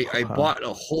 I bought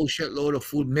a whole shitload of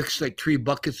food, mixed like 3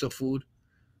 buckets of food.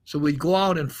 So we'd go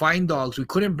out and find dogs. We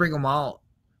couldn't bring them out.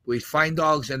 We'd find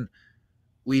dogs and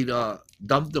we'd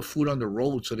dump the food on the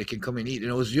road so they can come and eat. And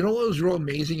it was, what was real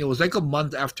amazing? It was like a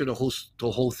month after the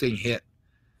whole thing hit.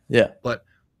 Yeah. But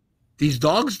these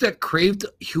dogs that craved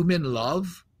human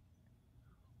love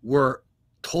were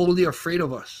totally afraid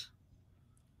of us.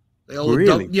 They all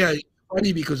really? Yeah, it's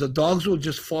funny because the dogs will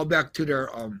just fall back to their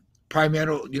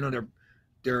primal,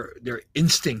 their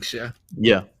instincts.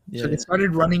 Yeah. So they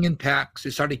started running in packs. They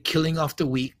started killing off the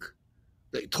weak,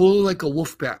 totally like a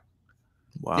wolf pack.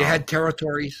 Wow. They had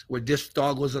territories where this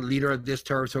dog was a leader of this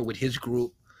territory with his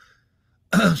group.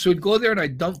 So we'd go there and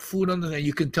I'd dump food on them. And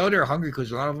you can tell they're hungry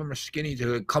because a lot of them are skinny. They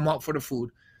would come out for the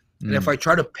food. And if I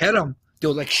try to pet them,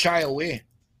 they'll like shy away.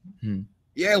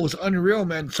 Yeah, it was unreal,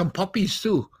 man. Some puppies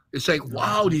too. It's like,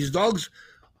 wow, these dogs,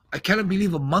 I cannot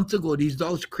believe a month ago these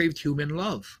dogs craved human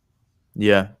love.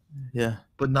 Yeah. Yeah.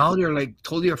 But now they're like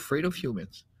totally afraid of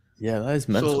humans. Yeah, that is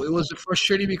mental. So it was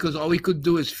frustrating because all we could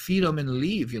do is feed them and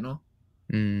leave,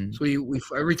 So we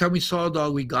every time we saw a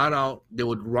dog, we got out. They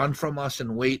would run from us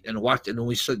and wait and watch. And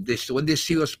when they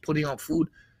see us putting out food,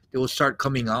 they would start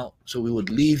coming out. So we would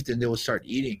leave, then they would start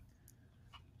eating.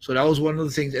 So that was one of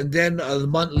the things. And then a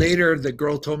month later, the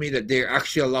girl told me that they're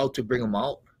actually allowed to bring them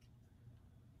out.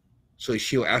 So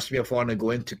she asked me if I want to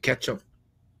go in to catch them.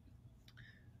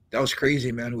 That was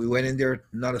crazy, man. We went in there,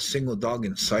 not a single dog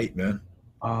in sight, man.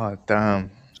 Oh, damn.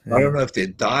 Yeah. I don't know if they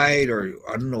died or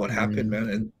I don't know what happened, man.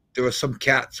 And there were some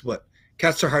cats, but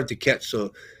cats are hard to catch.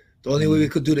 So the only way we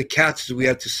could do the cats is we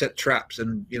had to set traps,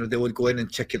 and they would go in and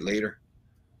check it later.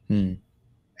 And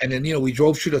then we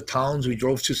drove through the towns. We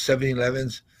drove through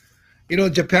 7-Elevens.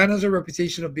 Japan has a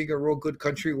reputation of being a real good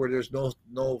country where there's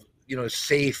no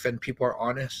safe and people are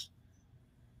honest.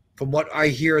 From what I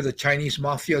hear, the Chinese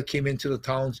mafia came into the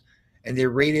towns and they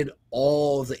raided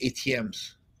all the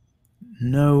ATMs.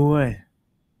 No way.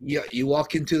 Yeah, you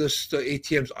walk into the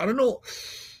ATMs. I don't know.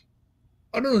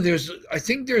 I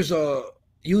think there's a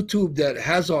YouTube that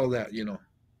has all that.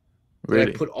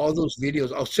 Really? I put all those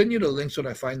videos. I'll send you the links when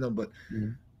I find them. But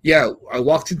yeah, I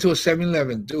walked into a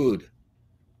 7-Eleven, dude.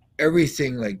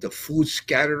 Everything, like the food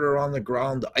scattered around the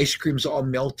ground, the ice cream's all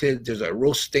melted. There's a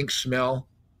real stink smell.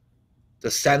 The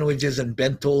sandwiches and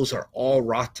bentos are all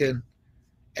rotten.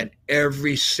 And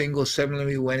every single 7-Eleven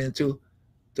we went into,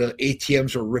 the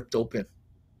ATMs were ripped open.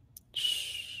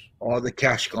 All the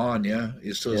cash gone, yeah.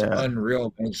 It's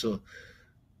unreal, man. So,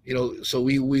 so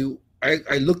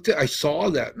I saw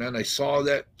that, man. I saw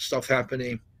that stuff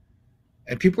happening.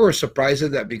 And people were surprised at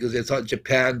that because they thought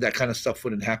Japan, that kind of stuff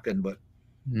wouldn't happen. But,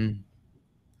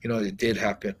 it did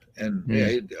happen.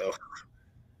 And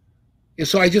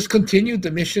so I just continued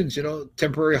the missions,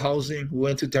 temporary housing. We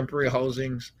went to temporary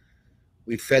housings.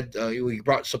 We fed, we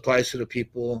brought supplies to the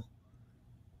people.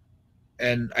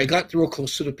 And I got real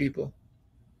close to the people.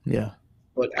 Yeah.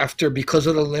 But because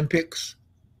of the Olympics,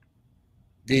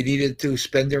 they needed to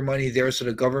spend their money there, so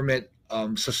the government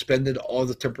suspended all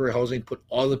the temporary housing, put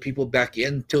all the people back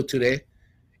in till today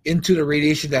into the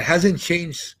radiation that hasn't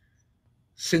changed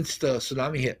since the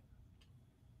tsunami hit.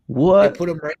 They What? put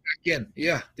them right back in.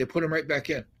 Yeah, they put them right back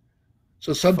in.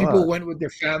 So some people Fuck. went with their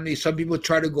family. Some people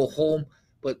tried to go home,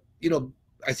 but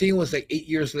I think it was like 8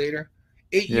 years later.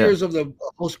 Eight Yeah. years of the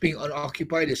house being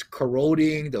unoccupied is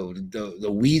corroding.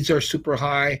 The weeds are super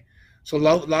high, so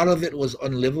lot of it was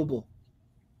unlivable.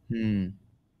 Hmm.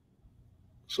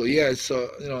 So yeah, it's I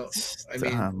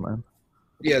mean, Damn, man.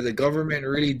 yeah, the government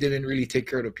really didn't really take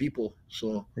care of the people.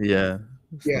 So Yeah,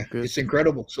 it's yeah, not good. it's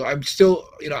incredible. So I'm still,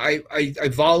 I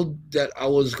vowed that I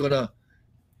was gonna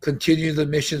continue the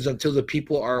missions until the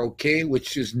people are okay,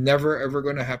 which is never ever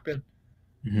gonna happen.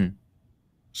 Hmm.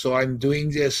 So I'm doing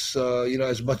this,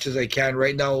 as much as I can.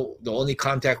 Right now, the only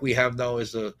contact we have now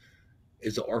is the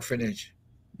orphanage.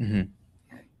 Hmm.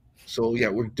 So yeah,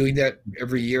 we're doing that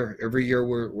every year. Every year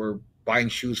we're buying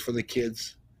shoes for the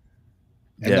kids.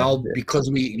 And Yeah. now Yeah.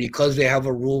 because they have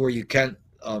a rule where you can't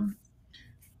um,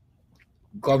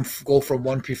 go from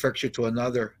one prefecture to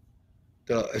another,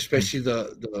 Mm. especially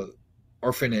the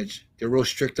orphanage, they're real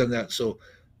strict on that. So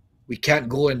we can't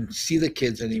go and see the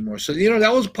kids anymore. So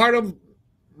that was part of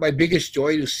my biggest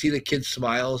joy, to see the kids'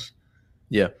 smiles,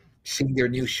 Yeah. seeing their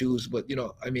new shoes. But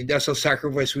I mean, that's a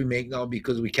sacrifice we make now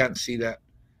because we can't see that.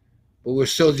 But we're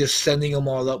still just sending them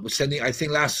all up. We're sending. I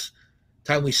think last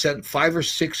time we sent 5 or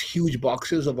 6 huge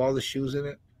boxes of all the shoes in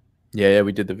it. Yeah. Yeah.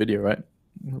 We did the video, right?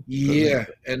 Got a link Yeah,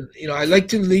 to it. and I like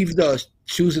to leave the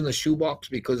shoes in the shoebox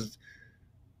because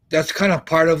that's kind of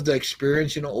part of the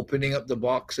experience. Opening up the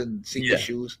box and seeing the Yeah.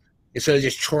 shoes instead of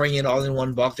just throwing it all in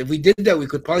one box. If we did that, we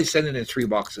could probably send it in 3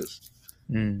 boxes.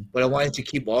 Mm. But I wanted to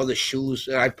keep all the shoes.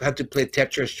 I had to play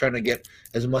Tetris trying to get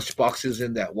as much boxes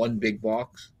in that one big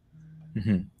box.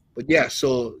 Hmm. But yeah,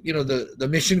 so the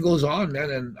mission goes on, man,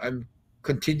 and I'm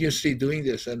continuously doing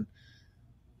this. And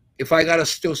if I gotta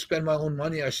still spend my own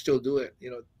money, I still do it.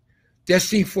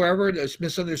 Destiny Forever is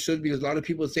misunderstood because a lot of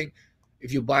people think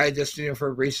if you buy a Destiny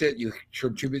Forever bracelet, you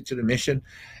contribute to the mission.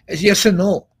 As yes and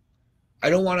no. I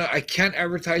don't want to. I can't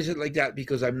advertise it like that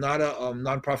because I'm not a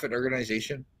nonprofit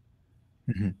organization.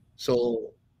 Hmm.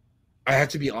 So I have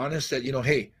to be honest that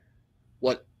hey,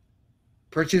 what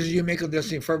purchases you make of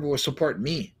Destiny Forever will support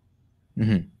me.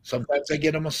 Hmm. Sometimes I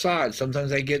get a massage.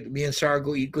 Sometimes me and Sarah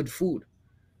go eat good food.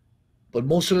 But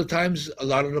most of the times, a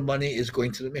lot of the money is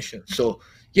going to the mission. So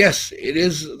yes, it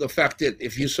is the fact that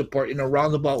if you support in a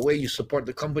roundabout way, you support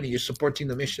the company, you're supporting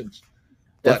the missions.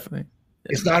 But Definitely.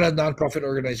 it's not a nonprofit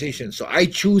organization. So I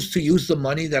choose to use the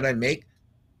money that I make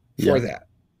for Yeah. that.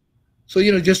 So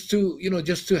just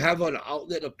to have an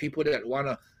outlet of people that want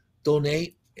to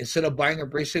donate. Instead of buying a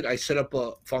bracelet, I set up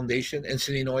a foundation,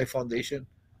 Encininoy Foundation,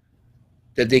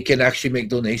 that they can actually make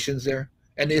donations there.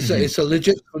 And Hmm. it's a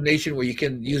legit foundation where you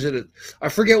can use it. I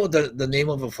forget what the name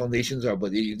of the foundations are,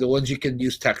 but the ones you can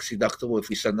use tax deductible. If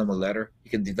we send them a letter,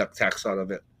 you can deduct tax out of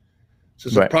it. So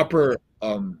it's a Right. proper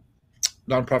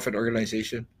nonprofit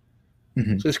organization.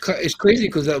 Hmm. So it's crazy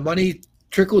because the money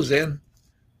trickles in,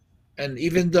 and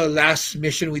even the last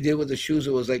mission we did with the shoes,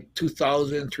 it was like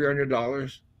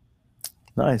 $2,300.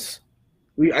 Nice.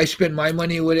 I spent my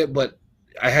money with it, but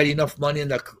I had enough money in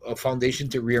the foundation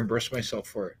to reimburse myself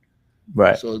for it.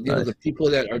 Right. So the Nice. people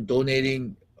that are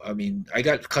donating, I mean, I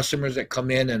got customers that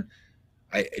come in and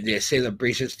they say the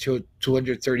bracelet's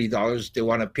 $230. They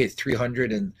want to pay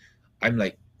 300, and I'm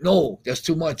like, no, that's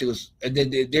too much. It was, and then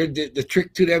the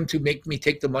trick to them to make me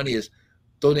take the money is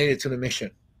donate it to the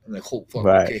mission. I'm like, oh fuck,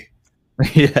 Right. okay.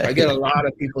 So Yeah. I get a lot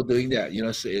of people doing that.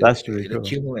 So That's really it cool.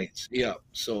 accumulates. Yeah.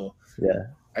 So Yeah.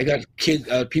 I got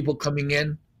people coming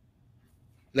in.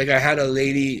 Like I had a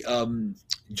lady,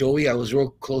 Joey. I was real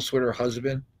close with her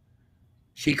husband.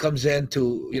 She comes in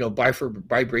to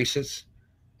buy bracelets,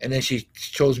 and then she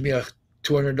shows me a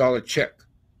 $200 check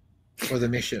for the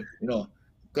mission. I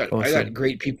got Awesome.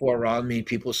 great people around me,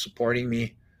 people supporting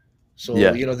me. So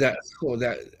Yeah. that cool.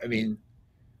 That I mean,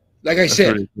 like I That's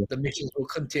said, really cool. the missions will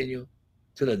continue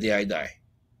to the day I die.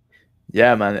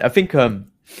 Yeah, man. I think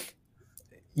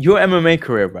your MMA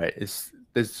career, right, is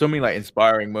there's so many like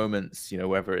inspiring moments,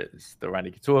 whether it's the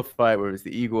Randy Couture fight, whether it's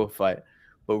the Igor fight.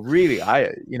 But really,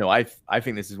 I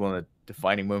think this is one of the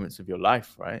defining moments of your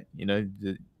life, right?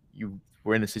 You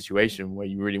were in a situation where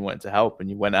you really wanted to help and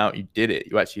you went out, you did it.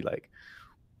 You actually like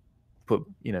put,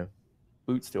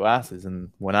 boots to asses and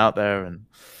went out there and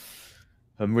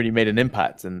really made an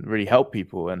impact and really helped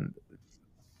people. And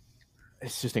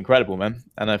it's just incredible, man.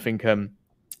 And I think I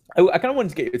kind of wanted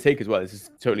to get your take as well. This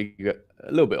is totally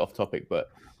a little bit off topic,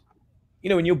 but you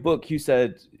know, in your book, you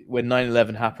said when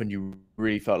 9/11 happened, you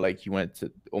really felt like you wanted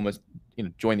to almost, you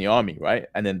know, join the army, right?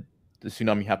 And then the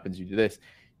tsunami happens, you do this.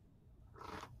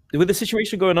 With the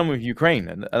situation going on with Ukraine,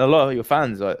 and a lot of your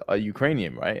fans are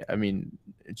Ukrainian, right? I mean,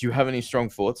 do you have any strong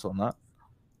thoughts on that?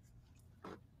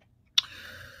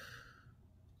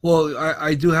 Well,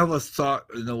 I do have a thought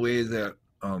in a way that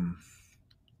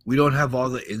we don't have all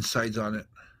the insides on it.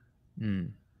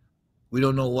 Mm. We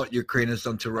don't know what Ukraine has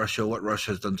done to Russia, what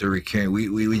Russia has done to Ukraine.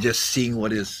 We just seeing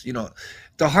what is, you know.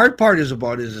 The hard part is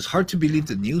about is it's hard to believe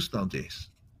the news nowadays.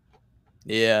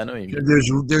 Yeah, I know what you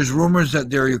mean. There's rumors that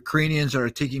there are Ukrainians that are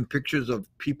taking pictures of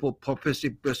people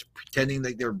purposely just pretending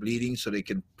like they're bleeding so they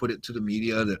can put it to the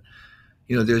media. That,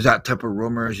 you know, there's that type of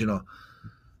rumors. You know,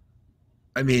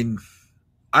 I mean,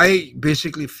 I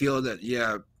basically feel that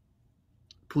yeah,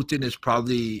 Putin is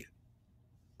probably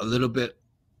a little bit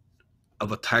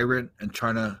of a tyrant and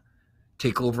trying to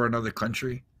take over another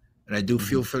country. And I do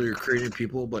feel for the Ukrainian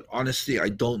people, but honestly, I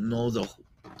don't know the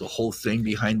whole thing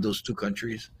behind those two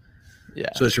countries. Yeah.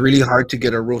 So it's really hard to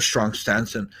get a real strong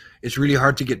stance, and it's really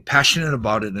hard to get passionate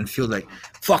about it and feel like,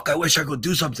 fuck, I wish I could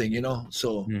do something, you know?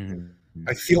 So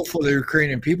I feel for the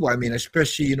Ukrainian people. I mean,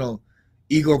 especially, you know,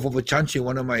 Igor Vovchanchi,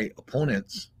 one of my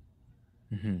opponents.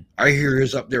 I hear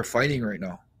he's up there fighting right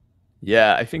now.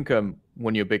 Yeah, I think one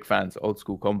of your big fans, Old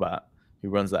School Combat, who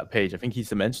runs that page, I think he used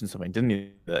to mention something, didn't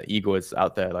he? That Igor is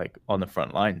out there like on the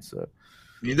front line. So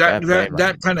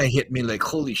that kind of hit me like,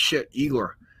 holy shit,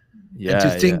 Igor. Yeah, and to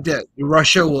think that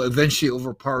Russia will eventually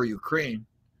overpower Ukraine,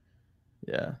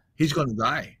 he's gonna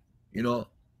die. You know,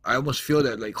 I almost feel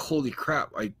that like, holy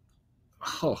crap! I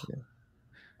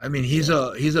mean, he's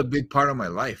a big part of my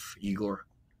life, Igor,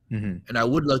 and I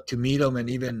would like to meet him and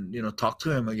even, you know, talk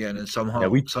to him again and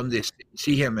somehow someday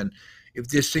see him. And if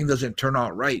this thing doesn't turn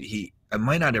out right, I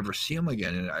might not ever see him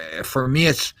again. And for me,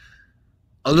 it's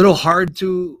a little hard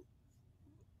to,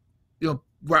 you know,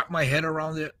 wrap my head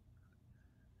around it.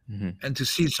 And to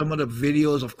see some of the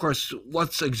videos, of course,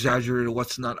 what's exaggerated,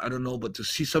 what's not, I don't know. But to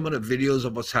see some of the videos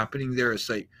of what's happening there, it's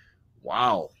like,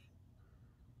 wow,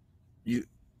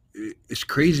 it's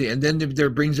crazy. And then there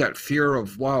brings that fear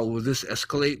of, wow, will this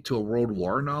escalate to a world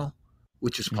war now,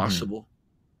 which is possible.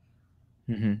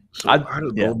 So I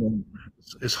don't know, man.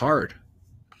 It's hard.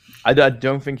 I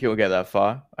don't think it'll get that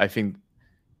far. I think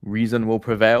reason will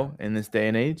prevail in this day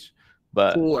and age.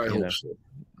 But I hope so.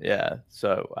 Yeah.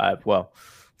 So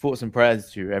thoughts and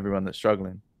prayers to everyone that's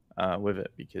struggling with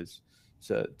it, because it's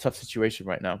a tough situation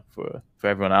right now for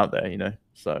everyone out there, you know.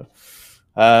 So,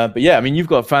 but yeah, I mean, you've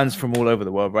got fans from all over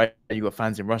the world, right? You got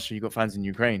fans in Russia, you got fans in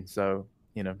Ukraine. So,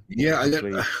 you know. Yeah,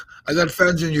 I got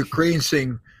fans in Ukraine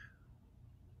saying,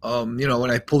 you know, when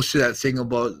I posted that thing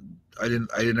about I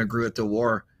didn't agree with the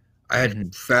war, I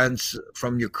had fans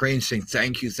from Ukraine saying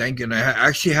thank you, and I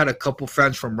actually had a couple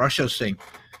fans from Russia saying,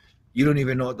 you don't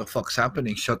even know what the fuck's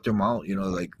happening. Shut them out. You know,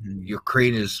 like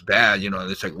Ukraine is bad, you know,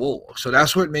 and it's like, whoa. So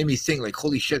that's what made me think like,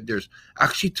 holy shit, there's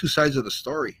actually two sides of the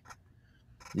story.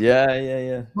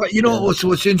 Yeah. But you know,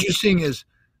 what's interesting is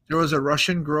there was a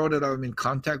Russian girl that I'm in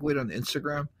contact with on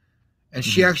Instagram, and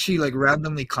she actually like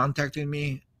randomly contacted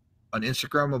me on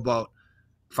Instagram about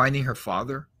finding her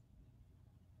father.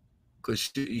 Because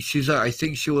I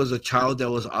think she was a child that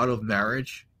was out of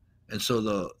marriage. And so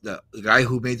the guy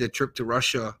who made the trip to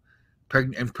Russia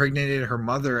impregnated her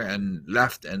mother and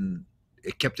left, and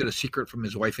it kept it a secret from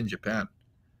his wife in Japan.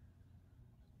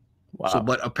 Wow. So,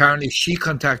 but apparently she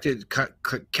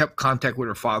kept contact with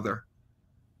her father,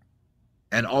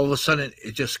 and all of a sudden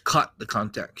it just cut the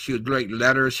contact. She would write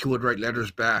letters, he would write letters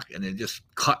back, and it just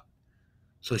cut.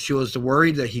 So she was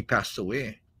worried that he passed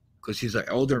away because he's an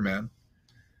elder man.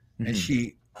 And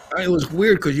it was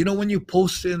weird because, you know, when you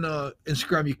post in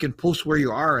Instagram, you can post where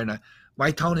you are, and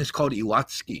my town is called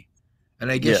Iwatsky.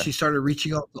 And I guess she started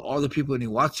reaching out to all the people in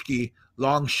Iwatsky,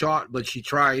 long shot, but she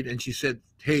tried, and she said,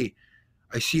 hey,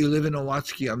 I see you live in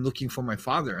Iwatsky. I'm looking for my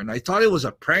father. And I thought it was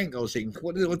a prank. I was saying,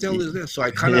 what the hell is this? So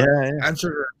I kind of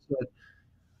answered her and said,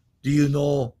 do you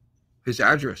know his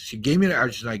address? She gave me the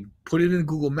address, and I put it in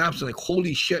Google Maps, and like,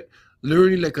 holy shit,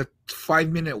 literally like a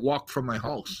 5-minute walk from my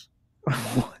house.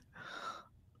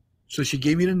 So she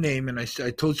gave me the name, and I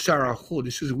told Sarah, oh,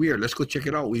 this is weird. Let's go check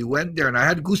it out. We went there, and I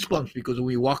had goosebumps because when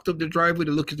we walked up the driveway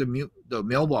to look at the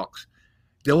mailbox,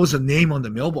 there was a name on the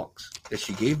mailbox that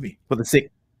she gave me. But the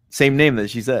same name that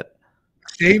she said.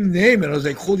 Same name. And I was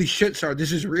like, holy shit, Sarah,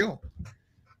 this is real.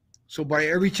 So by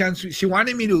every chance, she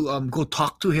wanted me to go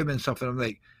talk to him and stuff. And I'm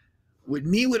like, with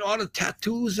me, with all the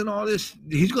tattoos and all this,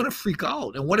 he's going to freak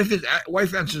out. And what if his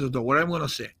wife answers the door? What am I going to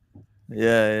say?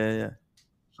 Yeah.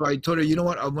 So I told her, you know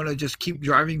what? I'm going to just keep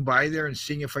driving by there and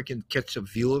seeing if I can catch a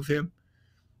view of him.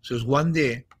 So there's one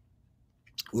day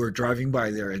we were driving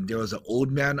by there, and there was an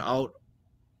old man out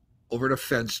over the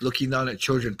fence looking down at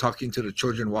children, talking to the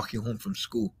children walking home from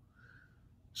school.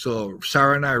 So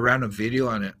Sarah and I ran a video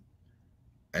on it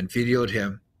and videoed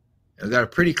him, and got a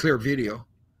pretty clear video,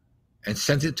 and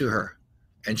sent it to her.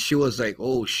 And she was like,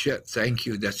 "Oh shit, thank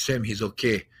you. That's him. He's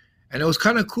okay." And it was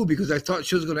kind of cool because I thought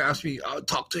she was going to ask me, "I'll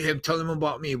talk to him, tell him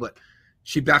about me," but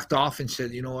she backed off and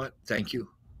said, "You know what? Thank you."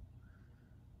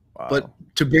 Wow.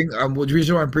 But to bring the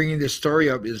reason why I'm bringing this story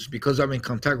up is because I'm in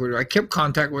contact with her. I kept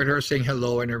contact with her, saying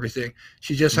hello and everything.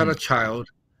 She just had a child.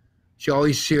 She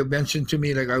always mentioned to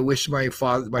me, like, I wish my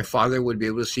father would be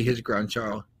able to see his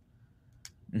grandchild.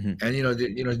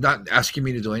 And not asking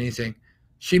me to do anything.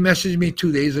 She messaged me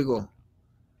 2 days ago,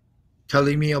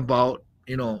 telling me about,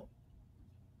 we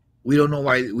don't know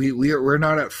why we're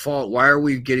not at fault. Why are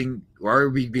we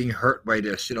being hurt by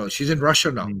this? She's in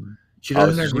Russia now. She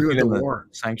doesn't agree with the war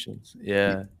sanctions.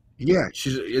 Yeah.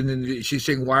 She's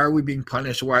saying, why are we being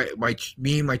punished? Why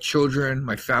me, my children,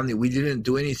 my family, we didn't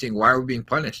do anything. Why are we being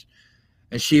punished?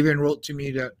 And she even wrote to me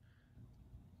that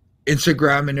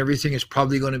Instagram and everything is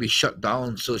probably going to be shut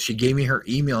down. So she gave me her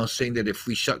email saying that if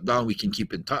we shut down, we can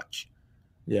keep in touch.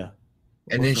 Yeah.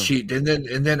 And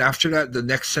then after that, the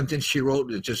next sentence she wrote,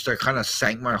 it just kind of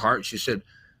sank my heart. She said,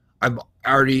 I've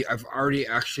already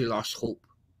actually lost hope.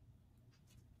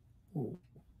 Ooh.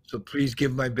 So please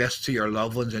give my best to your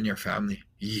loved ones and your family.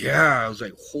 Yeah. I was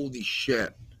like, holy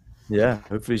shit. Yeah.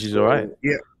 Hopefully she's all right.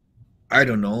 Yeah. I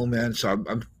don't know, man. So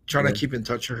I'm trying to keep in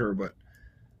touch with her, but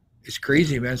it's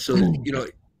crazy, man. So,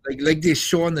 like they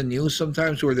show on the news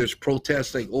sometimes where there's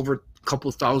protests, like over a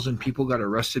couple thousand people got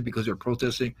arrested because they're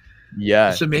protesting.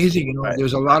 Yeah. It's amazing. Right.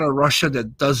 There's a lot of Russia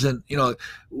that doesn't,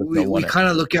 we kind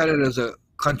of look at it as a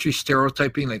country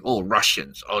stereotyping, like, oh,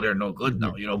 Russians, oh, they're no good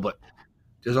now, but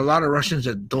there's a lot of Russians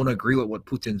that don't agree with what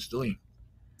Putin's doing.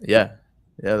 Yeah.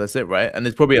 Yeah, that's it, right? And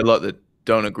there's probably a lot that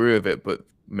don't agree with it, but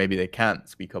maybe they can't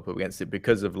speak up against it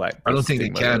because of like. I don't think they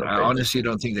can. I honestly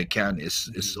don't think they can.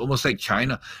 It's almost like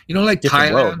China. Like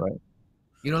Thailand. World,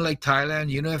 right? Like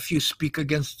Thailand. If you speak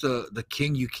against the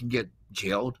king, you can get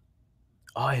jailed.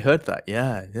 Oh, I heard that.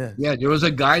 Yeah. Yeah, there was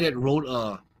a guy that wrote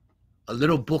a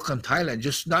little book on Thailand,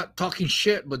 just not talking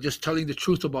shit, but just telling the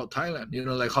truth about Thailand.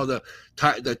 Like how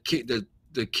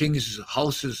the king's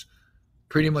house is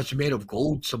pretty much made of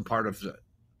gold, some part of it,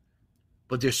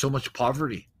 but there's so much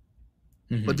poverty.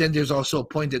 But then there's also a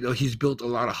point that he's built a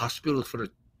lot of hospitals for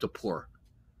the poor.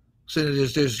 So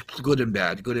there's good and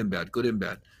bad, good and bad, good and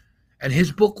bad. And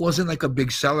his book wasn't like a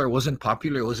big seller, it wasn't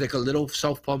popular. It was like a little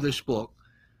self-published book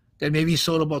that maybe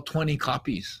sold about 20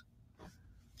 copies.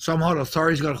 Somehow the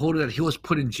authorities got hold of that. He was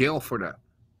put in jail for that.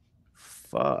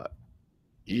 Fuck.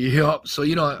 Yep. So,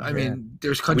 I mean,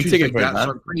 there's countries like that.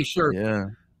 So I'm pretty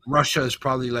sure Russia is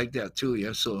probably like that too.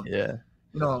 Yeah. So,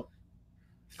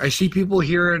 I see people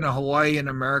here in Hawaii and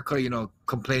America,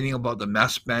 complaining about the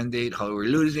mask mandate, how we're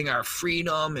losing our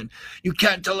freedom and you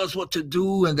can't tell us what to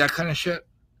do and that kind of shit.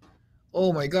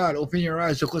 Oh my God, open your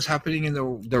eyes. Look what's happening in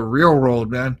the real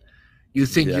world, man. You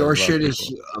think your shit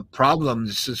is a problem.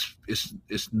 This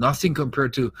is nothing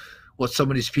compared to what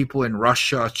some of these people in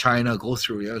Russia, China go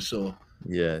through. Yeah. So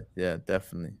yeah,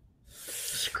 definitely.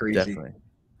 It's crazy. Definitely.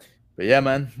 But yeah,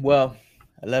 man. Well,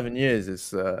 11 years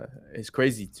is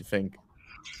crazy to think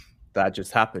that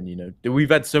just happened. We've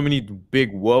had so many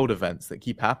big world events that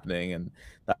keep happening, and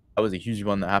that was a huge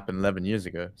one that happened 11 years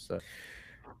ago. So,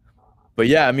 but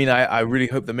yeah, I mean, I really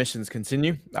hope the missions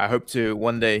continue. I hope to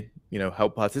one day,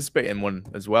 help participate in one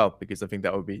as well, because I think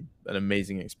that would be an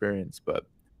amazing experience. But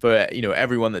for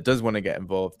everyone that does want to get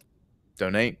involved,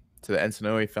 donate to the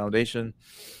Tsunami Foundation,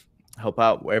 help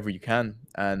out wherever you can,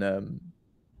 and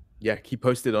keep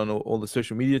posted on all the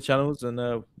social media channels,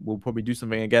 and we'll probably do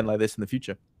something again like this in the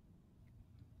future.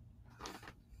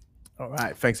 All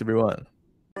right. Thanks, everyone.